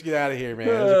 Let me get out of here, man.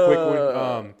 It was a quick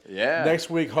one. Next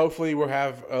week, hopefully, we'll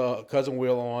have Cousin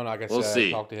Will on. Like I said, we'll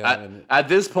see. Talk to him. At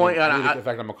this point, in fact,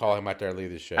 I'm gonna call him after I leave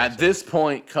this show. At this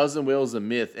point, Cousin Will's a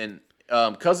myth, and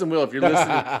Cousin Will, if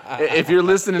you're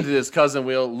listening, to this, Cousin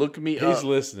Will, look me up. He's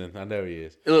listening. I know he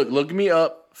is. Look me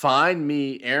up. Find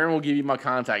me. Aaron will give you my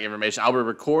contact information. I will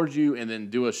record you and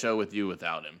then do a show with you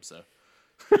without him. So.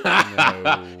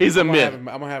 No. He's a myth. I'm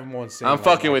gonna have him on scene. I'm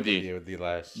fucking with you. With the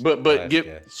last, but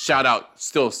give shout out.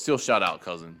 Still shout out,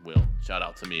 Cousin Will. Shout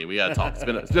out to me. We gotta talk. It's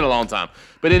been a long time.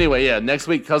 But anyway, next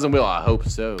week, Cousin Will. I hope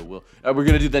so. We're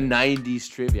gonna do the '90s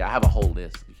trivia. I have a whole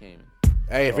list. You can't even.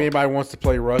 Hey, if anybody wants to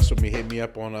play Rust with me, hit me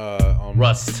up on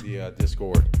Rust, the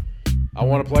Discord. I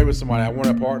want to play with somebody. I want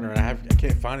a partner, and I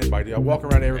can't find anybody. I walk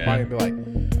around to everybody and be like,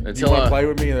 "You want to play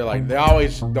with me?" And they're like, they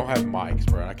always don't have mics,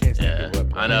 bro. I can't stand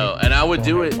people. I know, and I would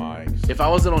do it mics. if I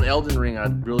wasn't on Elden Ring.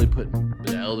 I'd really put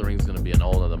the Elden Ring's going to be an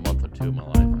whole other month or two of my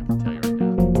life. I can tell you right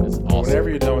now. It's awesome. Whenever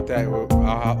you're done with that,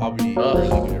 I'll be really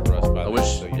good at Rust. By the way,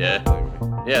 so yeah,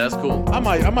 that's cool. I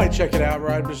might check it out,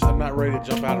 right? I'm not ready to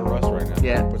jump out of Rust right now.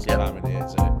 Yeah, put some time in it.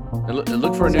 So. And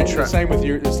look for a new track. The same with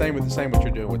what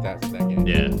you're doing with that game.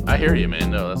 Yeah, I hear you,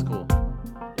 man. No, that's cool.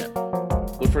 Yeah,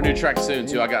 look for a new track soon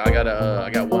too. I got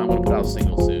one. I'm gonna put out a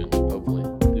single soon. Hopefully,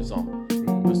 do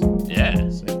something. Yeah.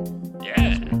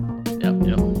 Yeah.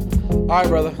 Yep. All right,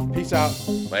 brother. Peace out.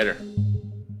 Later.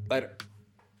 Later.